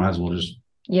 So we might as well just,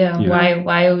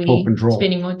 why are we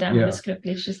spending more time on the script?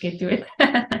 Let's just get to it.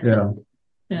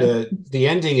 Yeah. The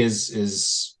ending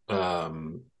is that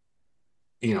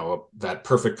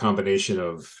perfect combination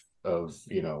of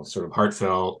sort of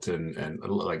heartfelt and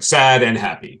like sad and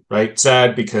happy, right?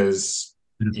 Sad because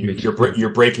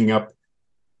you're breaking up,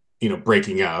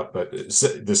 but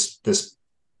this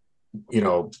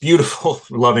beautiful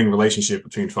loving relationship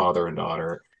between father and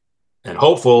daughter, and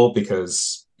hopeful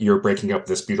because you're breaking up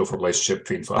this beautiful relationship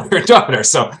between father and daughter.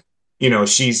 So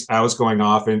she's out going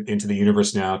off into the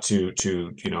universe now to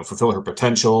fulfill her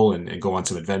potential and go on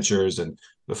some adventures, and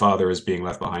the father is being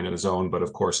left behind on his own, but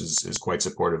of course is quite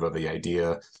supportive of the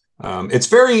idea. It's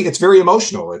very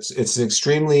emotional. It's an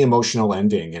extremely emotional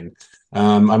ending, and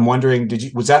I'm wondering,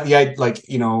 was that the idea?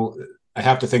 I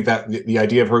have to think that the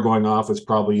idea of her going off was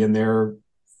probably in there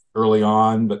early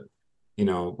on, but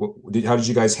how did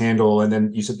you guys handle? And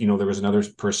then you said there was another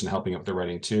person helping up the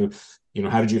writing too.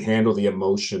 How did you handle the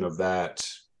emotion of that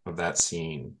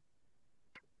scene?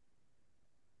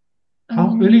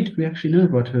 How early did we actually know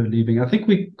about her leaving? I think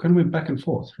we kind of went back and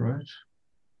forth, right?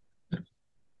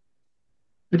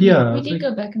 But yeah, we did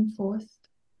go back and forth.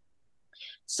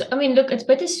 So I mean, look, it's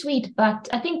bittersweet, but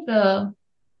I think the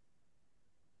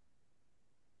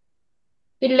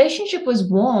relationship was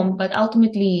warm, but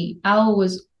ultimately Al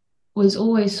was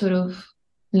always sort of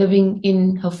living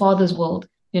in her father's world,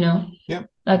 Yeah.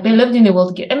 Like they lived in their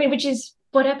world together. I mean, which is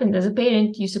what happened as a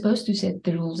parent. You're supposed to set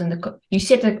the rules and you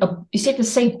set a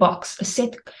safe box,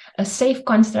 a safe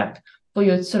construct for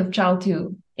your sort of child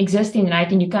to exist in,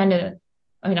 right? And you kind of,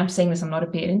 I mean, I'm saying this, I'm not a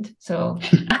parent, so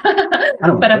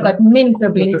but I've got many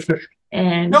siblings.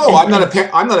 And I'm not a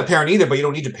parent either, but you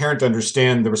don't need a parent to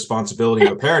understand the responsibility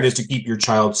of a parent is to keep your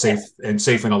child safe and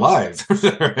alive,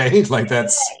 right? Like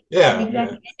that's exactly.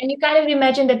 Yeah. And you kind of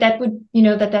imagine that would,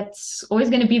 that's always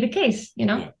going to be the case,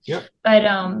 Yeah. But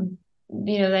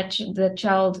that the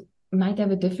child might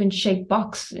have a different shaped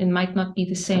box and might not be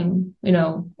the same,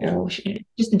 or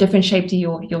just a different shape to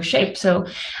your shape. So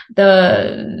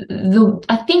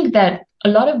I think that a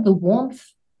lot of the warmth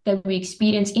that we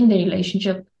experience in the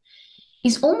relationship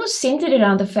is almost centered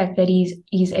around the fact that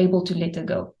he's able to let her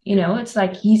go. It's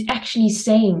like he's actually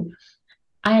saying,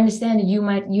 I understand that you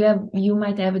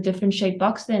might have a different shaped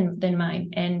box than mine,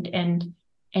 and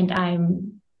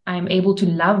I'm able to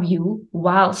love you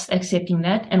whilst accepting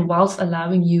that and whilst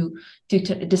allowing you to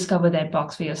discover that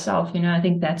box for yourself. I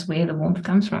think that's where the warmth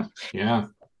comes from. Yeah.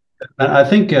 I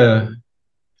think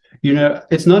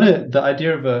it's not the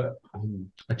idea of a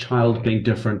child being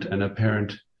different and a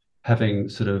parent having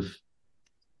sort of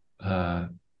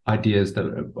ideas that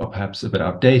are perhaps a bit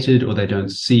outdated, or they don't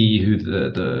see who they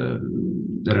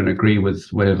don't agree with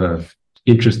whatever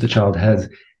interest the child has,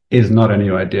 is not a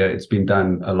new idea. It's been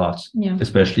done a lot,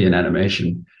 especially in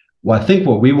animation. Well, I think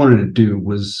what we wanted to do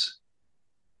was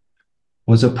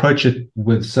approach it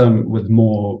with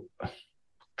more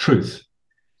truth.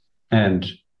 And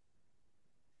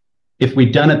if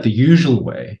we'd done it the usual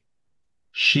way,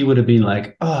 she would have been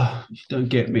like, "Oh, you don't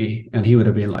get me," and he would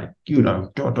have been like,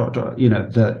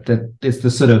 it's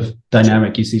the sort of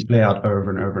dynamic you see play out over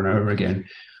and over and over again.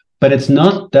 But it's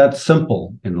not that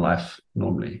simple in life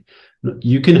normally.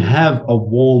 You can have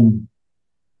warmth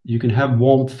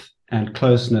and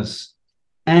closeness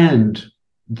and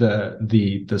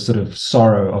the sort of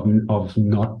sorrow of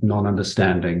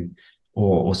non-understanding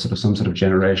or sort of some sort of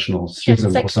generational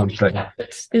schism or something.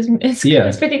 It's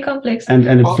pretty complex.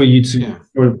 And for you to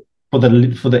for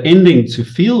the ending to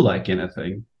feel like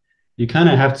anything, you kind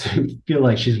of have to feel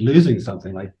like she's losing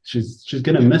something, like she's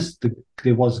going to miss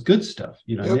there was good stuff,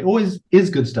 there always is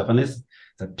good stuff, unless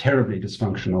it's a terribly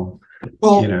dysfunctional,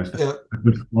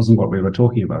 which wasn't what we were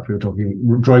talking about. We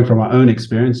were drawing from our own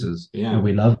experiences, and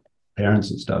we love parents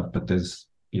and stuff, but there's,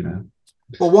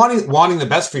 Well, wanting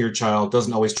the best for your child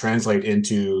doesn't always translate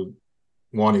into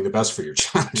wanting the best for your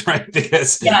child, right?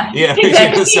 Because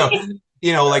exactly. So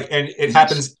and it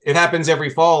happens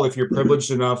every fall if you're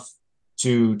privileged enough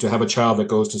to have a child that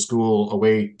goes to school,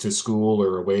 away to school, or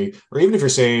even if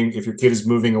you're saying if your kid is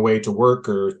moving away to work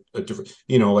or a different,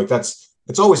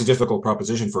 it's always a difficult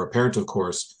proposition for a parent, of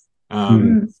course.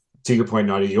 To your point,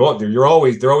 Nadia, they're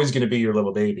always going to be your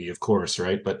little baby, of course,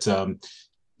 right? But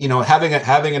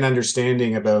having an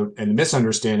understanding about and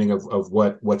misunderstanding of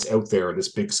what's out there in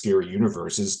this big scary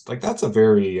universe is like that's a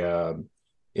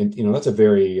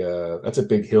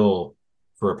big hill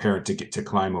for a parent to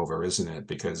climb over, isn't it?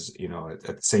 Because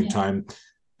at the same time,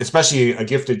 especially a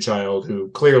gifted child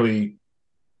who clearly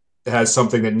has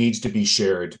something that needs to be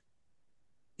shared,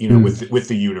 with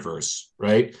the universe,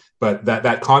 right? But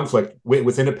that conflict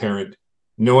within a parent,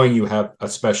 knowing you have a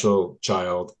special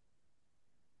child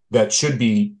that should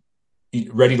be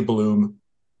ready to bloom,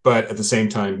 but at the same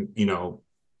time,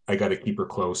 I got to keep her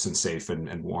close and safe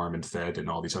and warm and fed and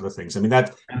all these other things. I mean,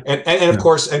 that, and of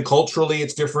course, and culturally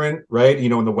it's different, right?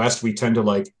 In the West, we tend to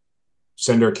like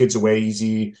send our kids away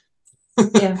easy.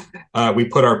 We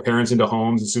put our parents into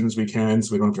homes as soon as we can,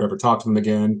 so we don't have to ever talk to them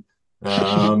again.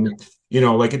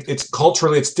 It's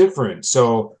culturally, it's different.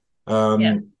 So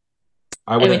I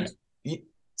would,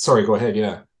 sorry, go ahead.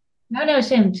 Yeah. No,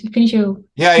 Sam, finish your.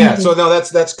 Yeah. So no,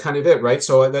 that's kind of it, right?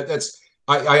 So that's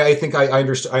I think I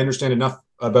understand enough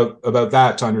about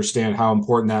that to understand how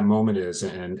important that moment is,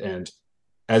 and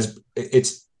as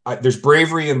there's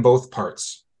bravery in both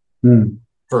parts.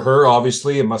 For her,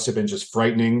 obviously, it must have been just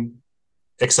frightening,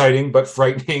 exciting, but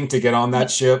frightening to get on that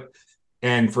ship,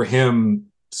 and for him,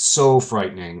 so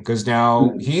frightening because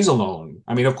now he's alone.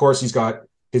 I mean, of course, he's got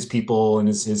his people and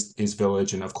his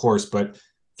village, and of course, but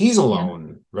he's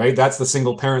alone, right? That's the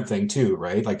single parent thing too,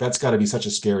 right? Like that's got to be such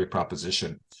a scary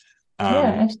proposition.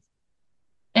 I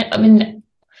mean,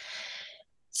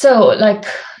 so like,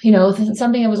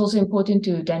 something that was also important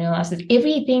to Daniel is that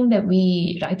everything that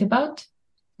we write about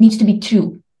needs to be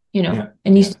true, it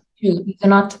needs to be true.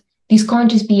 These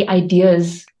can't just be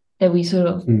ideas that we sort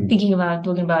of thinking about,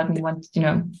 talking about, and we want,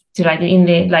 to write it in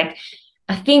there. Like,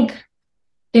 I think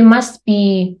there must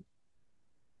be.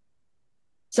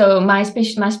 So my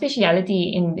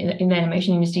speciality in the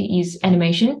animation industry is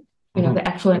animation. The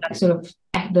actual sort of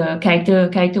the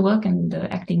character work and the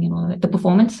acting and all that, the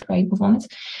performance.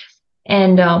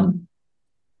 And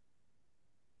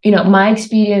my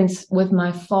experience with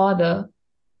my father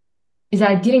is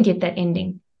that I didn't get that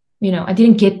ending. I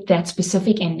didn't get that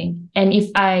specific ending. And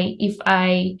if I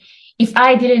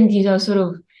didn't, sort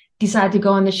of decide to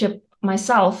go on the ship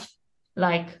myself,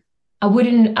 like I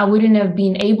wouldn't have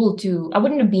been able to. I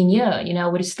wouldn't have been here. I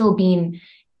would have still been,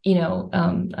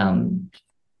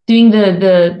 doing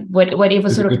the whatever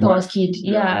sort of task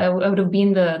he'd. I would have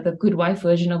been the good wife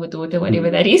version of a daughter,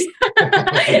 whatever that is.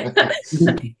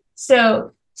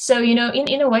 So in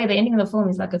a way, the ending of the film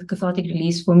is like a cathartic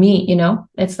release for me.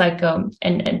 It's like and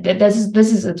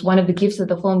this is it's one of the gifts that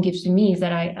the film gives to me is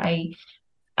that I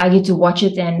get to watch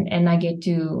it and I get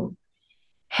to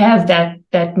have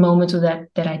that moment or that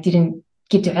I didn't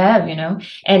get to have,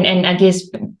 and I guess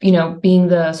being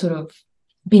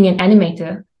an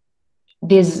animator,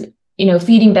 there's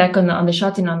feeding back on the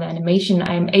shot and on the animation,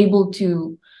 I'm able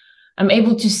to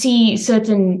see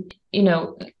certain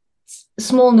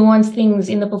small nuanced things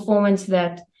in the performance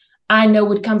that I know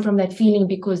would come from that feeling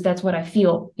because that's what I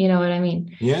feel. You know what I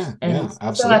mean? Yeah,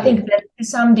 absolutely. So I think that to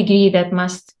some degree that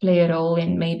must play a role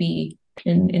in maybe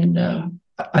in the.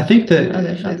 I think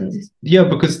that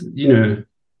because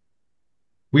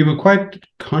we were quite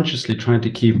consciously trying to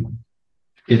keep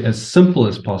it as simple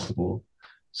as possible,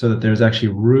 so that there's actually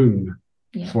room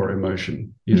for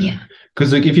emotion,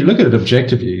 because like if you look at it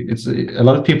objectively, it's a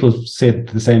lot of people have said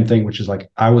the same thing, which is like,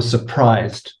 I was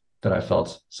surprised that I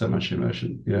felt so much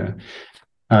emotion,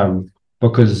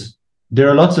 because there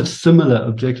are lots of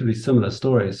objectively similar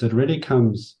stories. So it really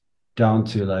comes down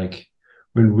to like,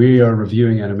 when we are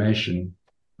reviewing animation,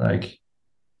 like,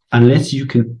 unless you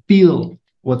can feel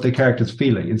what the character's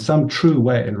feeling in some true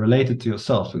way and relate it to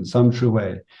yourself in some true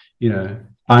way,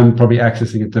 I'm probably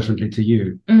accessing it differently to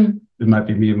you. It might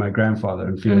be me and my grandfather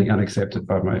and feeling unaccepted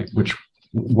by which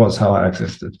was how I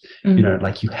accessed it.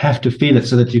 Like, you have to feel it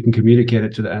so that you can communicate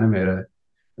it to the animator.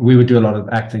 We would do a lot of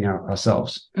acting out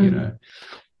ourselves,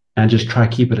 and just try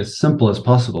to keep it as simple as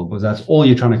possible, because that's all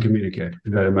you're trying to communicate,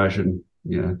 that emotion.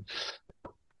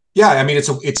 Yeah, I mean,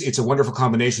 it's a wonderful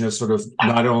combination of sort of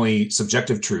not only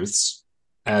subjective truths,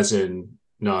 as in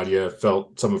Nadia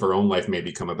felt some of her own life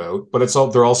maybe come about, but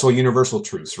they're also universal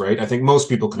truths, right? I think most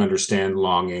people can understand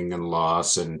longing and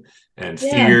loss and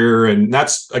fear, and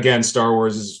that's, again, Star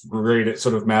Wars is great at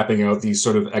sort of mapping out these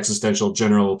sort of existential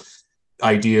general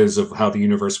ideas of how the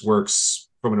universe works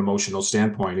from an emotional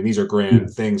standpoint, and these are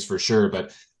grand things for sure.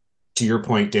 But to your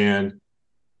point, Dan,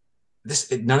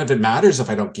 none of it matters if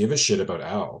I don't give a shit about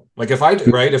Al. Like, if I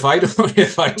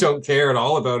don't care at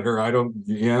all about her,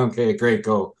 okay, great,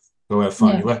 go have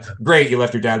fun. You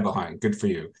left your dad behind. Good for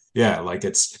you. Yeah, like,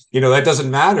 it's, that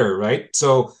doesn't matter, right?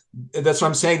 So that's what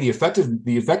I'm saying. The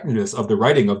effectiveness of the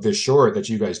writing of this short that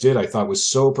you guys did, I thought, was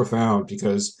so profound,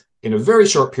 because in a very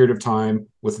short period of time,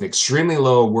 with an extremely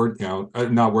low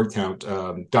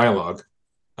dialogue,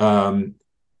 I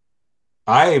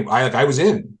was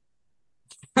in.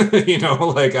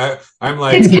 Like,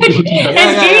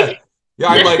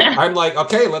 I'm like, I'm like,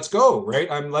 okay, let's go, right?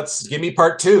 Give me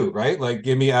part 2, right? Like,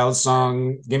 give me Al's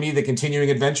song, give me the continuing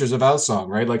adventures of Al's song,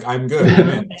 right? Like, I'm good. I'm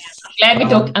in.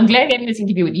 I'm glad I'm in this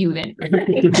interview with you then.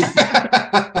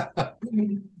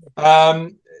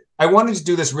 I wanted to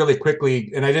do this really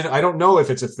quickly, and I don't know if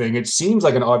it's a thing. It seems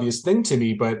like an obvious thing to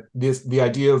me, but the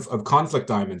idea of conflict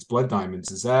diamonds, blood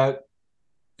diamonds, is that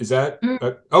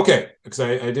okay? Because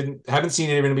I haven't seen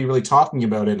anybody really talking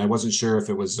about it, and I wasn't sure if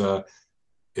it was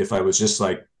if I was just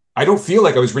like, I don't feel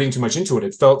like I was reading too much into it.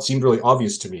 It seemed really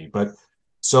obvious to me, but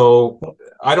so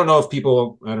I don't know if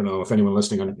anyone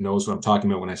listening knows what I'm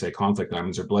talking about when I say conflict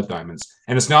diamonds or blood diamonds.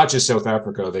 And it's not just South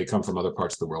Africa; they come from other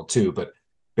parts of the world too. But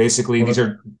basically, these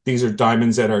are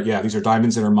diamonds that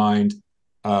are mined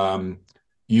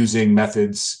using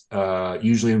methods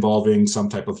usually involving some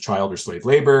type of child or slave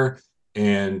labor,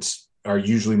 and are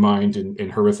usually mined in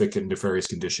horrific and nefarious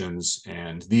conditions.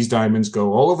 And these diamonds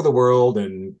go all over the world,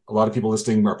 and a lot of people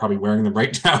listening are probably wearing them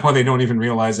right now and they don't even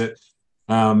realize it.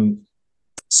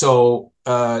 So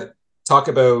talk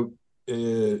about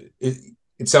it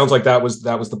sounds like that was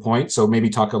the point. So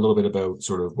maybe talk a little bit about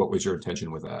sort of what was your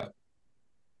intention with that.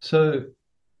 So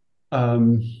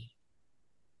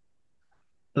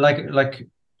like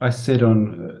I said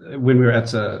when we were at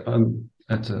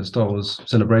Star Wars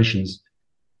Celebrations,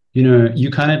 you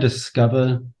kind of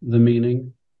discover the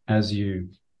meaning as you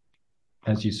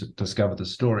discover the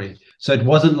story. So it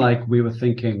wasn't like we were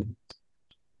thinking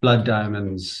blood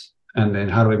diamonds and then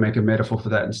how do we make a metaphor for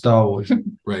that in Star Wars.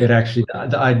 Right. It actually,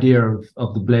 the idea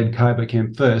of the bled Kyber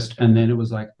came first, and then it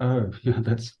was like,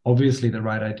 that's obviously the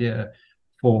right idea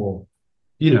for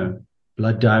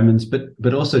blood diamonds,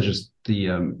 but also just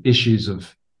the issues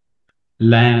of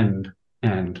land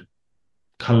and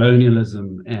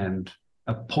colonialism and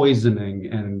a poisoning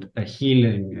and a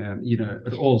healing, and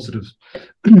it all sort of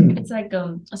it's like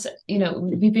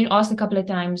we've been asked a couple of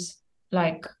times,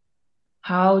 like,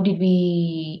 how did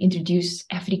we introduce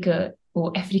Africa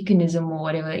or Africanism or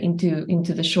whatever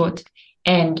into the short?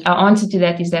 And our answer to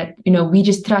that is that we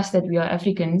just trust that we are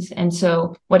Africans, and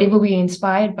so whatever we're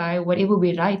inspired by, whatever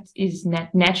we write, is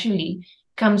naturally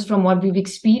comes from what we've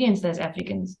experienced as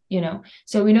Africans,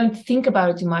 so we don't think about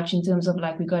it too much in terms of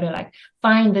like, we got to like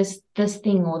find this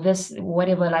thing or this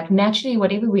whatever. Like, naturally,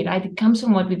 whatever we write, it comes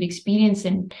from what we've experienced,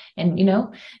 and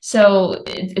so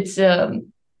it's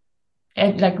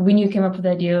like, when you came up with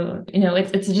the idea,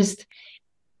 it's just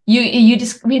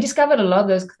we discovered a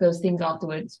lot of those things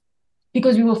afterwards,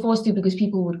 because we were forced to, because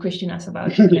people would question us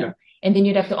about it, and then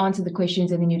you'd have to answer the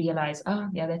questions, and then you realize,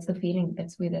 that's the feeling,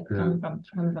 that's where that coming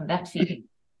from that feeling.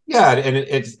 Yeah, and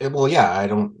I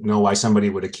don't know why somebody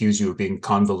would accuse you of being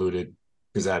convoluted,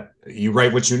 because that you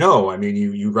write what you know. I mean,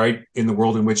 you write in the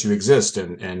world in which you exist,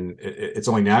 and it's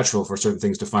only natural for certain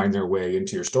things to find their way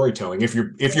into your storytelling. If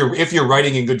you're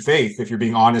writing in good faith, if you're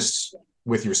being honest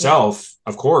with yourself,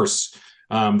 of course,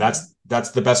 that's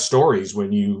the best stories,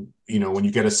 when you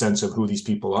get a sense of who these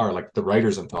people are, like the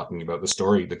writers I'm talking about, the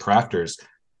story, the crafters.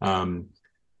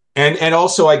 And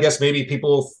also, I guess maybe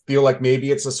people feel like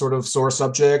maybe it's a sort of sore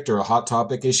subject or a hot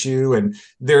topic issue, and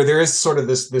there is sort of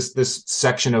this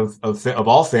section of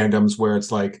all fandoms where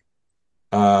it's like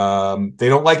they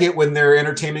don't like it when their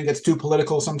entertainment gets too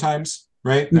political sometimes,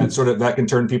 right? That sort of that can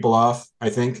turn people off. I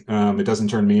think it doesn't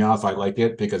turn me off. I like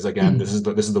it because again, this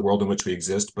is the world in which we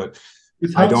exist, but.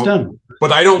 I don't,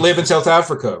 but I don't live in South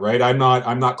Africa, right? I'm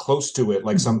not close to it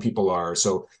like some people are.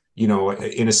 So, you know,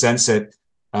 in a sense that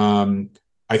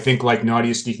I think like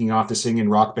Nadia sneaking off to sing in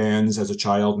rock bands as a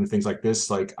child and things like this,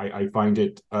 like I find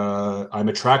it, I'm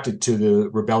attracted to the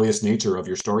rebellious nature of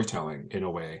your storytelling in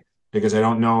a way, because I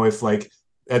don't know if like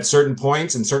at certain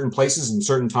points in certain places and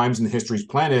certain times in history's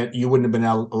planet, you wouldn't have been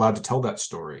allowed to tell that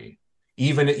story.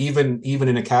 Even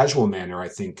in a casual manner, I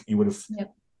think you would have.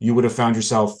 Yep. You would have found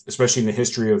yourself, especially in the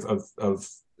history of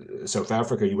South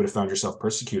Africa, you would have found yourself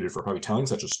persecuted for probably telling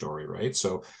such a story, right?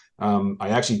 So I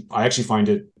actually find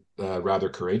it rather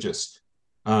courageous.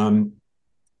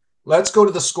 Let's go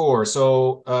to the score.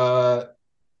 So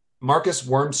Marcus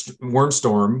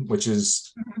Wormstorm, which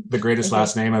is the greatest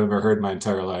last name I've ever heard in my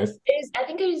entire life. I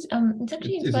think it's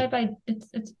actually inspired by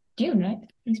it's Dune, right?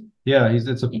 It's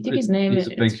a his name. He's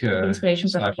a big inspiration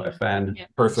sci-fi fan. Yeah.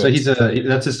 Perfect. So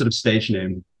that's his sort of stage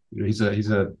name. You know, he's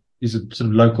a sort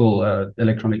of local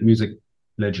electronic music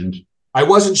legend. I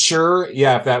wasn't sure,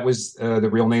 if that was the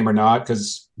real name or not,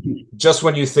 because just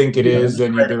when you think it is,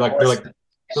 then they're like,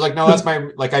 no, that's my,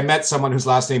 like I met someone whose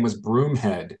last name was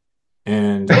Broomhead,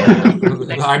 and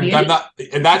I'm not,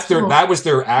 and that was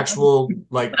their actual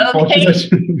like,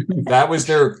 that was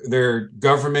their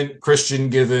government Christian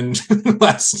given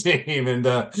last name, and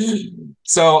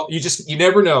so you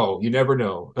never know.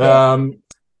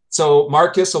 So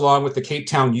Marcus, along with the Cape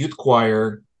Town Youth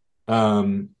Choir,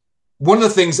 one of the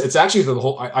things, it's actually the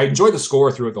whole, I enjoyed the score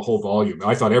throughout the whole volume.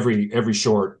 I thought every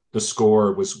short, the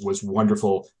score was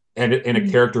wonderful and a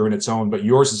character in its own, but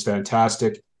yours is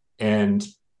fantastic. And,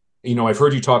 you know, I've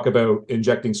heard you talk about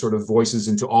injecting sort of voices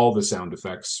into all the sound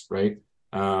effects, right?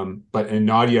 But in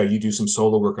Nadia, you do some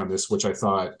solo work on this, which I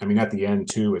thought, I mean, at the end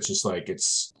too, it's just like,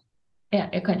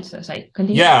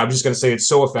 continue. Yeah, I'm just going to say it's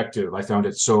so effective. I found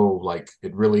it so like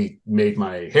it really made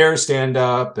my hair stand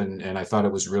up, and I thought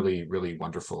it was really, really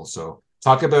wonderful. So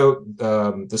talk about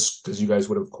this, because you guys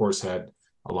would have, of course, had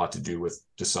a lot to do with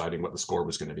deciding what the score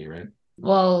was going to be, right?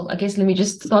 Well, I guess let me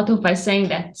just start off by saying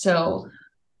that. So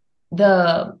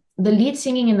the lead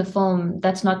singing in the film,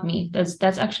 that's not me. That's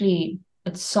actually,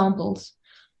 it's samples.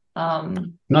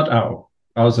 Not Al.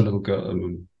 I was a little girl.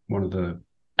 One of the.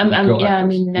 The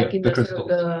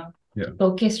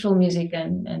orchestral music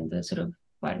and the sort of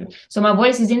so my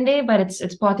voice is in there, but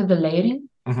it's part of the layering.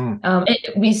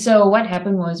 So what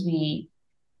happened was maybe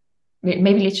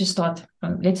let's start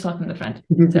from the front.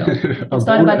 So let's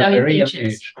start about our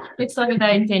intentions. Let's start with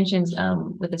our intentions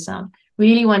with the sound.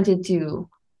 We really wanted to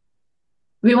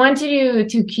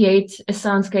create a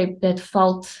soundscape that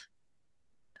felt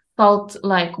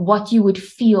like what you would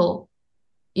feel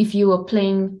if you were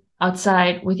playing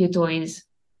outside with your toys,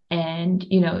 and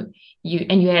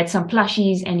you had some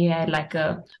plushies, and you had like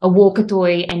a walker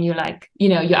toy, and you're like,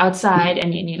 you're outside,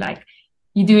 and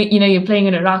you're playing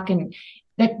in a rock, and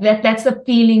that's the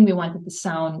feeling we wanted the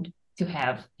sound to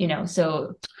have,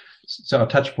 so our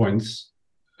touch points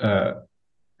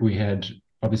we had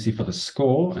obviously for the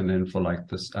score, and then for like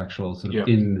this actual sort of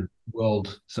in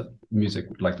world music,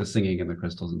 like the singing and the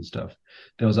crystals and stuff.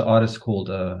 There was an artist called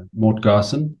Mort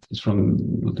Garson. He's from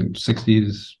the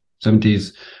 60s,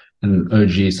 70s, an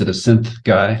OG sort of synth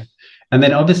guy. And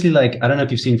then obviously, like, I don't know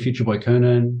if you've seen Future Boy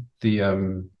Conan, the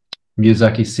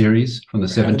Miyazaki series from the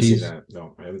 70s.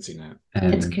 No, I haven't seen that.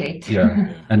 And, it's great.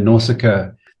 Yeah. And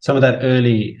Nausicaa, some of that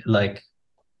early like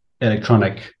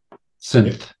electronic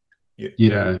synth,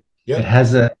 it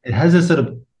has a sort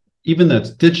of, even though it's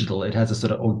digital, it has a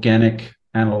sort of organic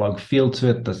analog feel to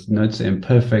it. The notes are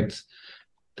imperfect.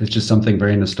 There's just something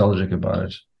very nostalgic about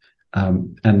it.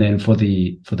 And then for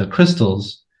the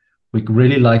crystals, we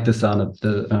really like the sound of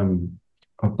the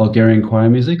of Bulgarian choir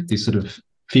music, these sort of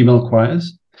female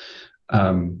choirs.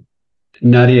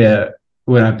 Nadia,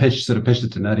 when I pitched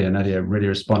it to Nadia really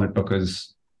responded,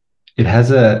 because it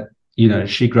has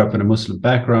she grew up in a Muslim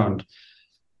background,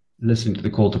 listening to the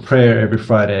call to prayer every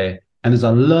Friday. And there's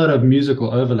a lot of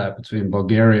musical overlap between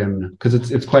Bulgarian, because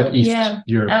it's quite East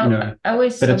Europe,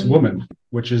 but it's women,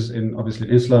 which is obviously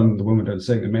in Islam, the women don't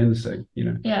sing, the men sing,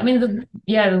 Yeah, I mean, the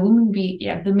women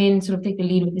the men sort of take the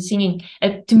lead with the singing.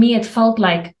 To me, it felt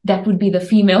like that would be the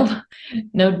female.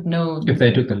 No. If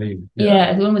they took the lead.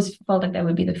 Yeah, it almost felt like that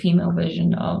would be the female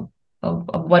version of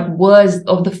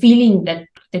the feeling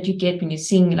that you get when you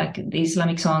sing like the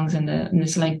Islamic songs and the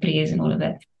Islamic prayers and all of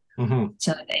that.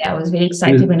 So I was very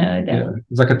excited when I heard that. Yeah,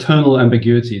 it's like a tonal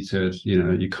ambiguity to it.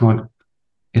 You can't.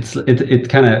 It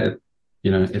kind of,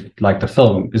 it like the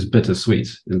film is bittersweet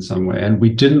in some way, and we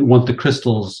didn't want the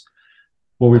crystals.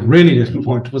 What we really didn't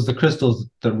want was the crystals,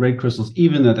 the red crystals,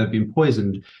 even though they've been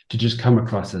poisoned, to just come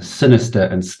across as sinister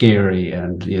and scary,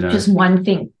 and just one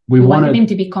thing. We wanted them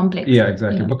to be complex. Yeah,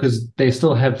 exactly, because they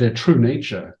still have their true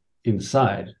nature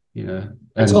inside.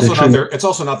 It's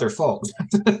also not their fault.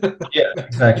 Yeah,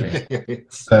 exactly.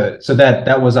 So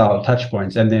that was our touch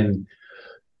points, and then.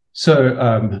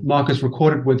 So Marcus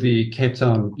recorded with the Cape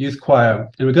Town Youth Choir,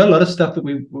 and we got a lot of stuff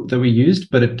that we used,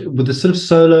 but with the sort of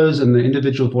solos and the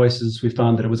individual voices, we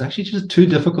found that it was actually just too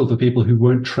difficult for people who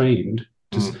weren't trained.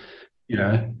 Just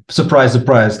surprise,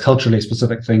 surprise, culturally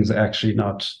specific things are actually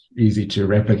not easy to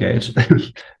replicate.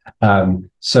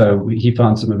 So he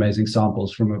found some amazing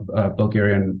samples from a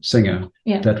Bulgarian singer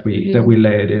that we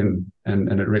layered in,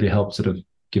 and it really helped sort of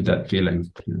give that feeling.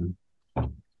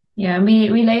 Yeah,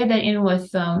 we layered that in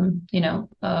with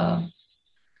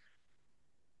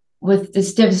with the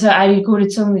stuff. So I recorded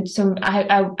some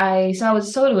I was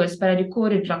a soloist, but I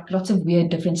recorded like lots of weird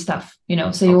different stuff,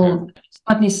 so you'll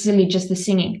not necessarily just the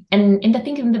singing. And I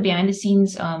think in the behind the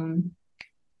scenes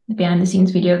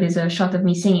video, there's a shot of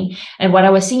me singing, and what I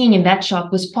was singing in that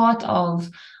shot was part of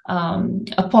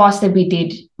a pass that we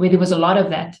did where there was a lot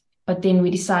of that. But then we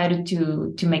decided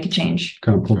to make a change.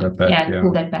 Kind of pull that back.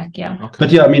 Pull that back. Yeah. Okay. But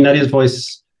yeah, I mean, Nadia's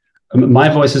voice, my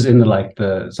voice is in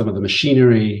some of the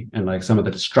machinery and like some of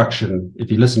the destruction. If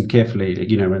you listen carefully,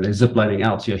 when they're ziplining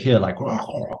out, you'll hear like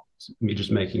me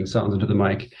just making sounds into the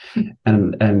mic,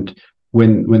 and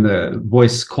when the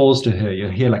voice calls to her,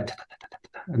 you'll hear like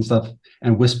and stuff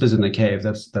and whispers in the cave.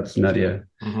 That's Nadia.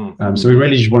 So we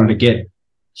really just wanted to get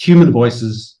human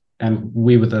voices, and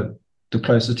we were the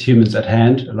closest humans at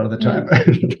hand a lot of the time.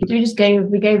 We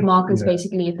gave Marcus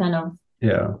basically a ton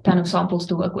of samples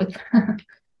to work with.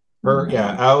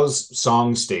 Au's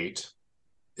song state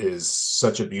is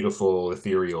such a beautiful,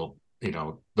 ethereal,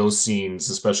 those scenes,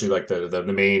 especially like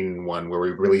the main one where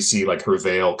we really see like her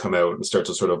veil come out and start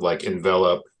to sort of like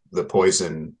envelop the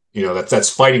poison, that's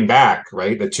fighting back,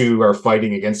 right? The two are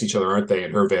fighting against each other, aren't they?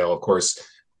 And her veil, of course,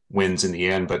 wins in the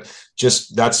end, but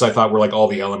just I thought where like all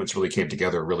the elements really came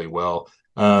together really well.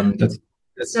 That's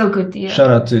so good. Shout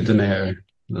out to Danae,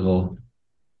 little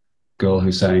girl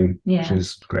who sang.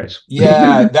 She's great.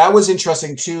 That was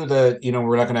interesting too. That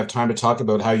we're not gonna have time to talk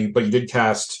about but you did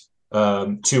cast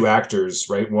two actors,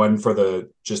 right? One for the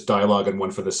just dialogue and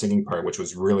one for the singing part, which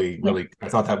was really I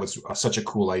thought that was such a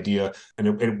cool idea,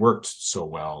 and it worked so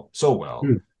well.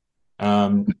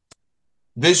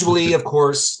 Visually, of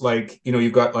course, like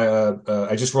you've got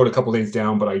I just wrote a couple names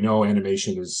down, but I know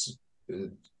animation is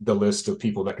the list of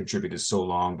people that contribute is so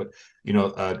long. But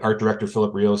art director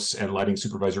Philip Rios and lighting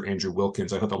supervisor Andrew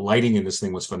Wilkins. I thought the lighting in this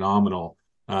thing was phenomenal.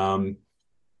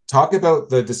 Talk about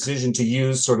the decision to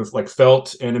use sort of like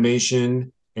felt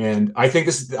animation, and I think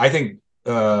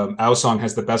Ao Song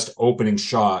has the best opening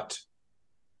shot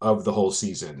of the whole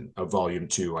season of Volume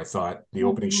 2. I thought the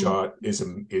opening shot is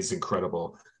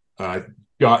incredible.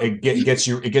 It gets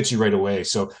you right away.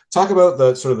 So talk about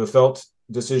the sort of the felt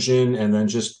decision, and then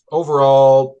just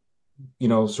overall,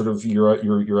 sort of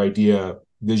your idea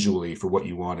visually for what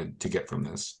you wanted to get from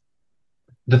this.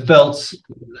 The felt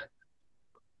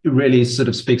really sort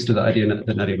of speaks to the idea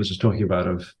that Nadia was just talking about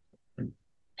of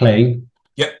playing.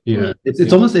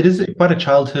 It's almost, it is quite a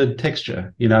childhood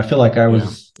texture. I feel like I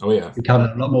was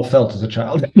encountered a lot more felt as a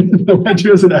child than I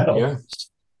do as an adult.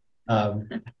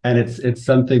 And it's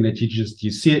something that you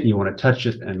see it and you want to touch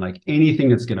it, and like anything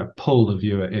that's going to pull the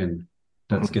viewer in,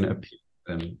 that's going to appeal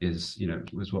to them is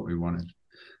what we wanted.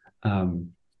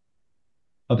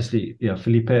 Obviously,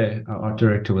 Felipe, our art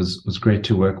director, was great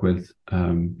to work with,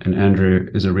 and Andrew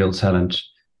is a real talent.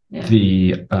 So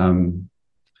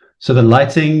the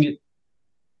lighting,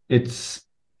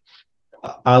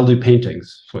 I'll do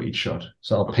paintings for each shot,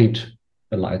 so I'll paint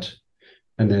the light,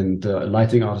 and then the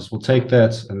lighting artist will take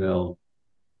that and they'll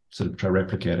sort of try to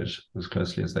replicate it as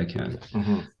closely as they can.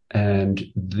 And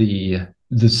the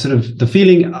sort of the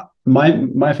feeling,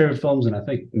 my favorite films, and I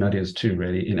think Nadia's too,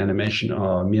 really, in animation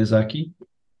are Miyazaki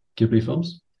Ghibli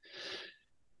films,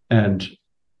 and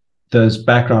those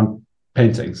background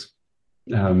paintings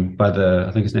by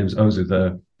I think his name is Ozu,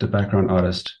 the background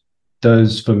artist.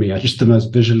 Those for me are just the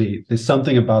most visually, there's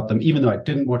something about them, even though I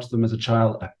didn't watch them as a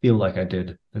child, I feel like I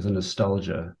did. There's a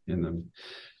nostalgia in them,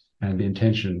 and the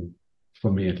intention,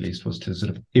 for me at least, was to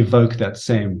sort of evoke that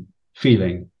same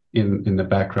feeling in the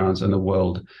backgrounds and the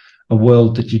world, a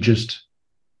world that you just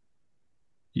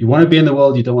you want to be in the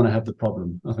world, you don't want to have the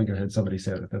problem. I think I heard somebody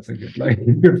say that. That's a good, like,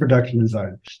 good production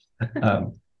design.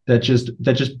 That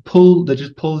just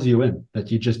pulls you in.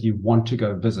 That you want to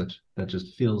go visit. That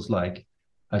just feels like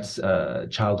it's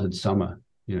childhood summer.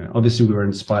 Obviously we were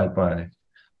inspired by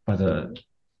the,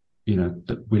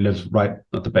 we live right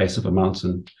at the base of a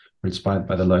mountain. We're inspired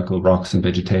by the local rocks and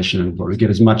vegetation, and we get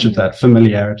as much of that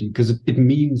familiarity because it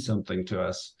means something to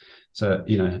us. So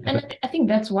and I think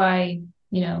that's why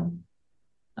you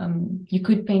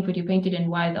could paint what you painted, and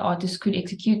why the artist could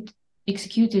execute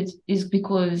it is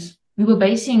because we were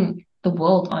basing the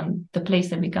world on the place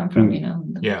that we come from.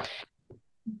 Yeah.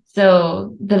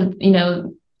 So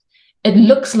it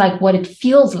looks like what it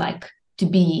feels like to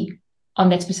be on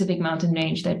that specific mountain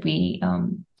range that we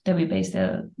base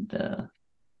the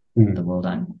world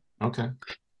on. Okay.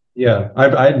 Yeah,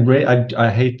 I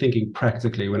hate thinking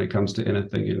practically when it comes to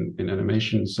anything in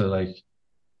animation. So like,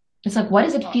 it's like, what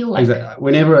does it feel like?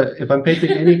 Exactly. If I'm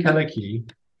painting any color key,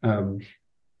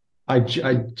 I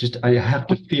have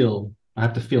to feel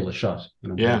the shot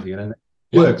when I'm painting it, and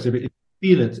it works. If it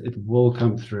feel it will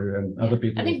come through, and other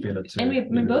people will feel it too. And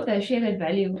we both share that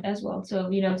value as well. So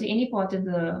to any part of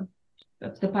the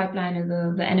pipeline of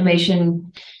the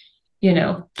animation,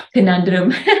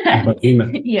 conundrum.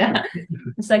 Yeah,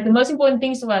 it's like the most important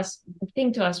thing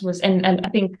to us was, and I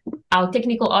think our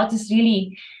technical artists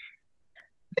really,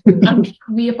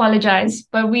 we apologize,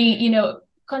 but we,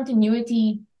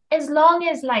 continuity, as long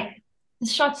as like the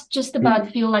shots just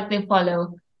about feel like they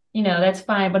follow, that's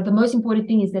fine. But the most important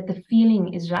thing is that the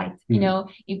feeling is right.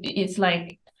 It's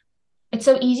like, it's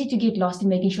so easy to get lost in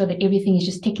making sure that everything is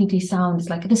just technically sound. It's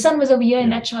like the sun was over here in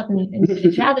that shot, and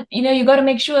you got to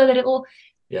make sure that it all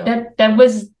that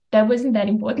wasn't that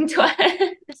important to us.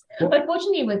 But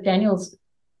fortunately,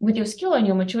 with your skill and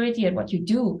your maturity at what you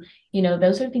do,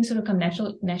 those sort of things sort of come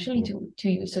naturally to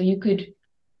you. So you could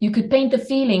paint the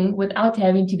feeling without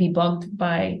having to be bogged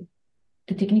by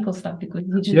the technical stuff, because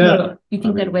you just you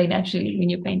think that way naturally when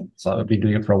you paint. So I've been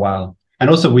doing it for a while. And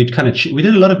also we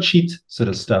did a lot of cheat sort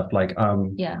of stuff, like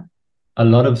a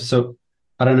lot of, so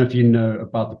I don't know if you know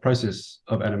about the process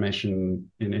of animation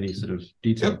in any sort of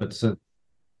detail, but so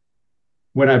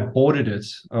when I boarded it,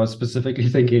 I was specifically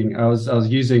thinking, I was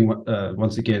using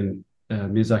once again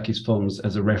Miyazaki's films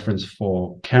as a reference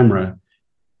for camera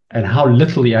and how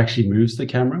little he actually moves the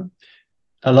camera.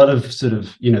 A lot of sort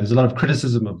of, there's a lot of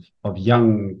criticism of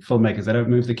young filmmakers. They don't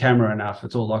move the camera enough.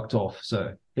 It's all locked off.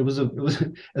 So it was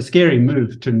a scary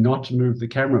move to not move the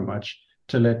camera much,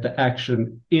 to let the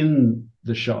action in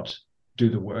the shot do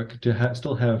the work, to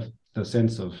still have the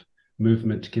sense of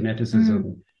movement,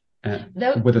 kineticism,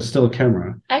 with a still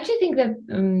camera. I actually think that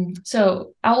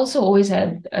so I also always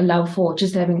had a love for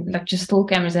just having like just still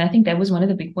cameras, and I think that was one of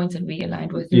the big points that we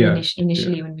aligned with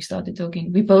initially when we started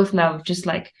talking. We both love just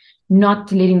like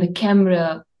not letting the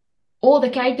camera or the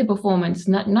character performance,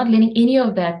 not letting any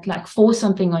of that like force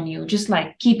something on you, just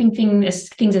like keeping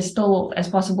things as still as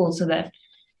possible, so that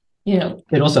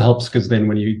it also helps because then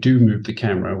when you do move the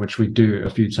camera, which we do a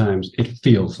few times, it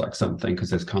feels like something because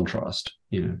there's contrast,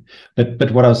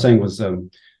 but what I was saying was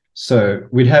so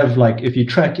we'd have, like, if you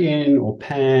track in or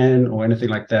pan or anything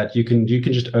like that, you can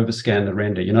just overscan the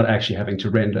render. You're not actually having to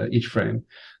render each frame.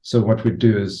 So what we'd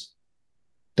do is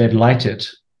they'd light it.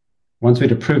 Once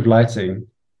we'd approve lighting,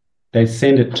 they'd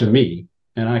send it to me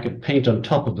and I could paint on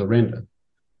top of the render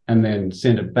and then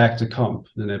send it back to comp.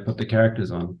 Then they put the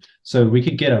characters on. So we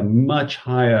could get a much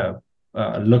higher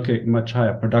much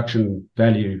higher production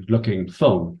value looking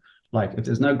film. Like if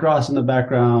there's no grass in the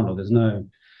background, or there's no,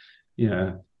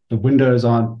 the windows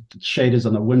aren't, shaders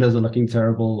on the windows are looking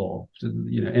terrible, or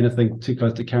anything too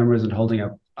close to cameras and holding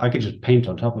up, I could just paint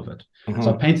on top of it.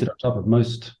 So I painted on top of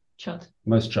most shots,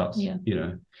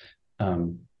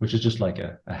 which is just like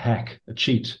a hack, a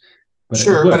cheat.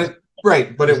 But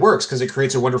but it works because it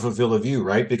creates a wonderful field of view,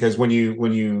 right? Because when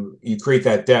you create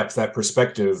that depth, that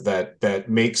perspective, that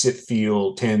makes it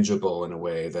feel tangible in a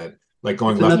way that, like,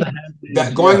 going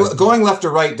left to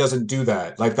right doesn't do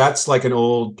that. Like that's like an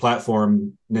old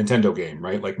platform Nintendo game,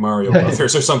 right? Like Mario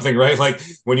Brothers or something, right? Like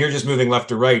when you're just moving left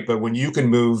to right, but when you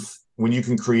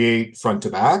can create front to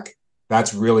back,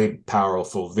 that's really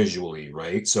powerful visually,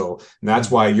 right? So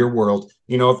that's why your world,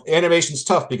 animation's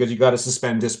tough because you got to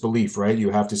suspend disbelief, right?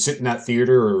 You have to sit in that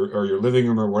theater or your living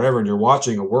room or whatever, and you're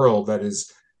watching a world that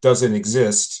doesn't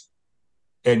exist.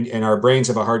 And our brains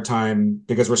have a hard time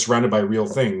because we're surrounded by real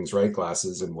things, right?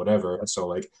 Glasses and whatever. So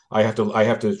like I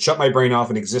have to shut my brain off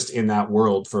and exist in that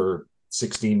world for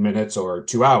 16 minutes or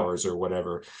 2 hours or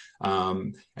whatever.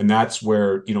 And that's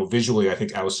where, visually, I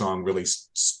think Ao Song really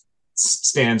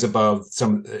stands above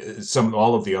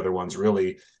all of the other ones,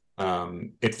 really.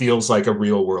 it feels like a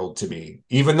real world to me,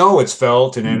 even though it's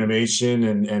felt in animation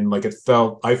and like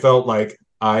I felt like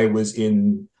I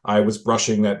was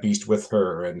brushing that beast with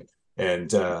her and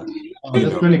that's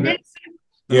really great.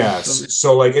 yeah,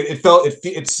 so like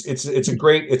it's a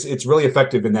great, it's really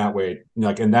effective in that way,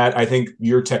 like, and that I think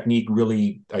your technique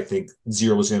really, I think,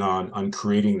 zeroes in on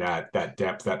creating that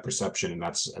depth, that perception, and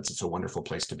that's it's a wonderful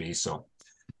place to be. So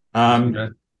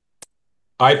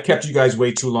I've kept you guys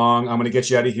way too long. I'm going to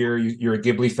get you out of here. You're a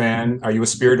Ghibli fan. Are you a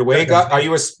Spirited Away guy? Are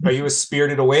you a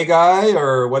Spirited Away guy,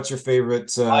 or what's your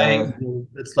favorite?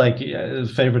 It's like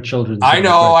favorite children's. I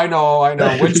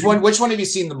know. Which one have you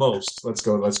seen the most? Let's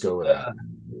go with that.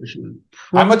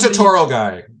 I'm a Totoro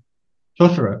guy.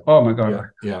 Totoro. Oh my god.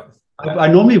 Yeah. I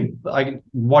normally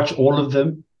watch all of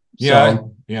them. Yeah.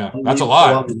 That's a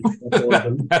lot.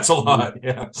 That's a lot.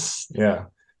 Yeah.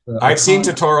 I've seen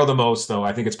Totoro the most, though.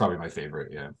 I think it's probably my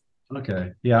favorite. Yeah.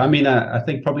 Okay. Yeah. I mean, I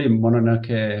think probably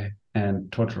Mononoke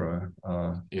and Totoro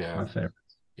are my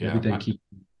favorites. Yeah. Maybe Kiki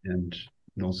and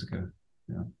Nausicaa.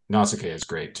 Yeah. Nausicaa is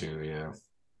great too. Yeah.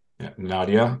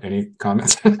 Nadia, any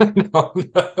comments? No.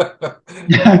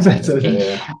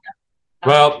 Yeah.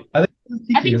 Well, I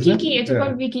think Kiki. It's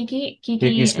probably Kiki.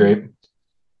 Kiki's great.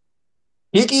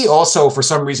 Kiki also, for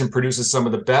some reason, produces some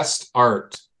of the best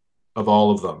art of all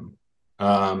of them.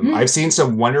 I've seen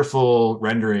some wonderful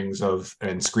renderings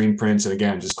and screen prints, and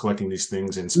again, just collecting these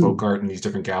things in spoke art in these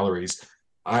different galleries.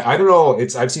 I don't know.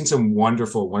 I've seen some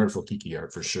wonderful Kiki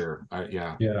art for sure.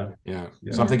 Yeah.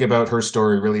 Something about her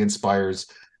story really inspires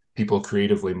people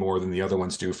creatively more than the other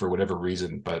ones do for whatever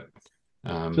reason. But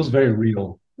feels very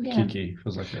real. Kiki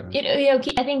feels like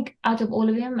I think out of all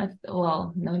of them,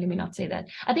 well, no, let me not say that.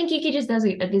 I think Kiki just does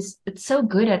this. It's so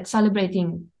good at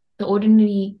celebrating the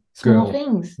ordinary small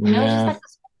things. You know, just like the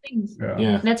small things.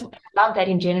 Yeah. I love that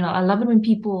in general. I love it when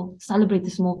people celebrate the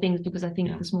small things, because I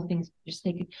think the small things just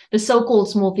the so-called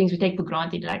small things we take for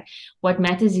granted. Like, what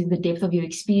matters is the depth of your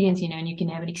experience, you know, and you can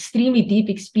have an extremely deep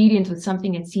experience with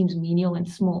something that seems menial and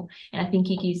small. And I think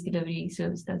Kiki's delivery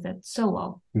service does that so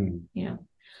well. You know.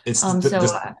 It's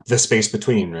the space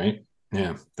between, right?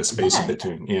 Yeah. The space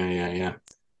between. Yeah.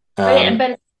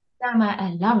 But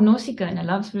I love Nausicaa and I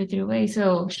love Spirited Away.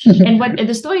 So, and what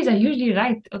the stories I usually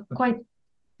write are quite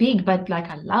big, but like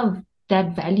I love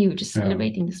that value, just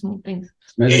celebrating the small things.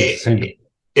 It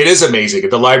is amazing.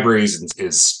 The library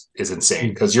is insane,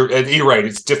 because you're right.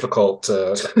 It's difficult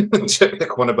to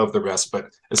pick one above the rest.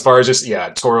 But as far as just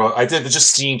Toro, I did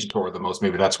just seeing Toro the most.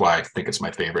 Maybe that's why I think it's my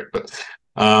favorite. But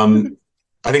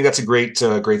I think that's a great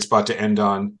spot to end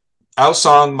on. Ao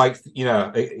Song might,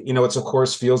 it's of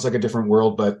course feels like a different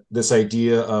world, but this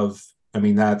idea of, I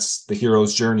mean, that's the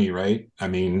hero's journey, right? I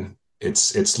mean,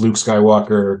 it's Luke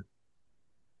Skywalker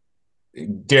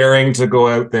daring to go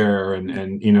out there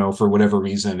and for whatever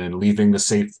reason, and leaving the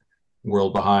safe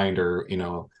world behind, or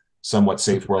somewhat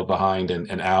safe world behind, and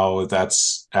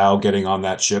that's Al getting on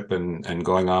that ship and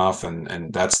going off,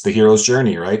 and that's the hero's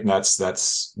journey, right? And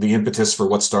that's the impetus for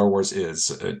what Star Wars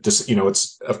is.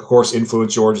 It's of course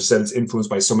influenced. George said it's influenced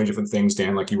by so many different things,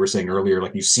 Dan, like you were saying earlier.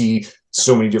 Like, you see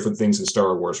so many different things in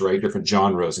Star Wars, right? Different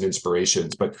genres and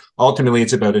inspirations, but ultimately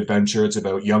it's about adventure. It's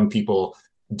about young people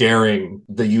daring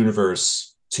the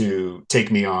universe to take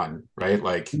me on, right?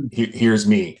 Like, here's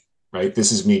me. Right,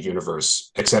 this is me,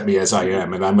 universe. Accept me as I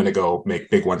am, and I'm going to go make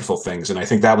big, wonderful things. And I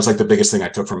think that was like the biggest thing I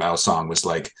took from Ao Song, was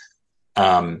like,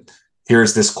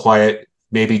 here's this quiet,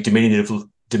 maybe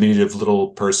diminutive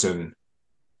little person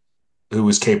who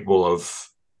is capable of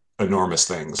enormous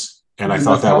things. And I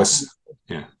thought that was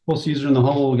Force user in the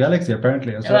whole galaxy,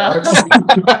 apparently.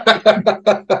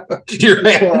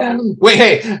 Wait,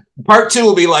 hey, part 2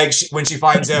 will be like when she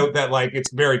finds out that like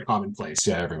it's very commonplace.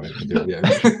 Yeah, everyone can do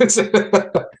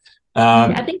it.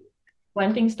 I think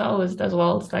one thing Star Wars does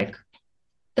well is like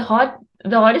the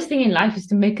hardest thing in life is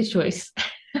to make a choice.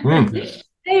 It's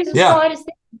the hardest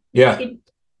thing. Yeah.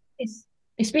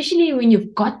 Especially when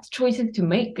you've got choices to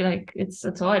make. Like, it's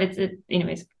hard.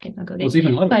 Anyways, can't go there. It's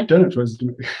even harder. You don't have choices to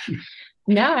make.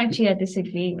 No, actually, I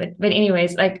disagree. But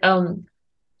anyways, like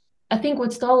I think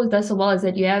what Star Wars does so well is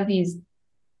that you have these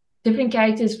different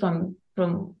characters from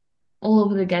all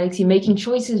over the galaxy making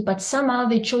choices, but somehow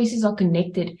their choices are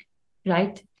connected,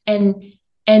 right? And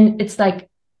it's like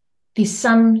there's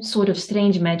some sort of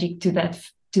strange magic to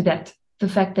that. The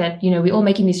fact that, we're all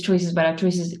making these choices, but our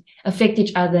choices affect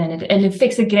each other, and it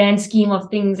affects the grand scheme of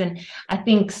things. And I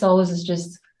think Star Wars is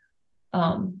just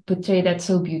portray that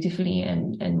so beautifully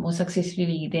and more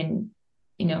successfully than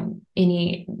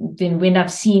when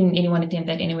I've seen anyone attempt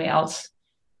that anywhere else.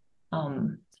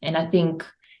 And I think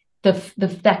the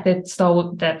fact that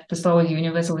the Star Wars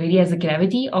universe already has the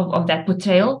gravity of that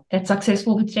portrayal, that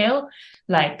successful portrayal,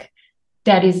 like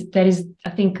that is I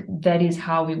think that is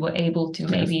how we were able to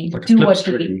maybe like do what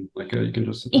stream. Like you can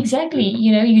just exactly,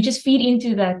 you know, you just feed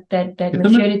into that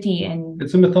maturity, and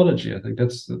it's a mythology. I think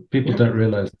that's people don't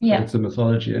realize that it's a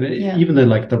mythology, and even though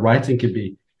like the writing could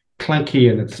be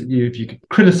clunky and if you could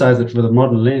criticize it with a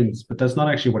modern lens, but that's not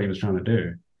actually what he was trying to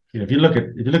do. You know, if you look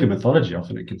at mythology,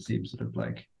 often it can seem sort of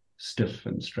like stiff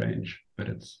and strange, but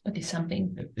there's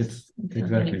something. It's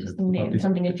exactly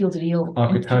something that feels real.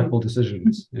 Archetypal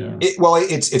decisions. Yeah.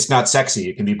 It's not sexy.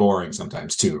 It can be boring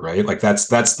sometimes too, right? Like that's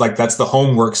the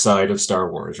homework side of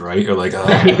Star Wars, right? You're like, oh,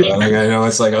 you know,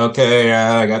 it's like, okay,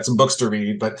 I got some books to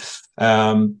read, but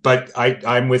I'm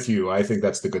with you. I think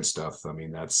that's the good stuff. I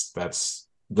mean, that's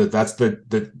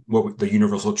the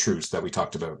universal truths that we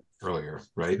talked about earlier,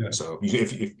 right? Yeah. So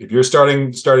if you're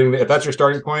starting, if that's your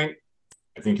starting point,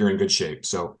 I think you're in good shape.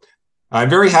 So I'm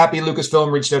very happy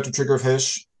Lucasfilm reached out to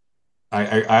Triggerfish.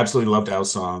 I absolutely loved Ao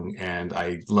Song, and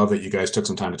I love that you guys took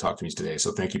some time to talk to me today.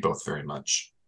 So thank you both very much.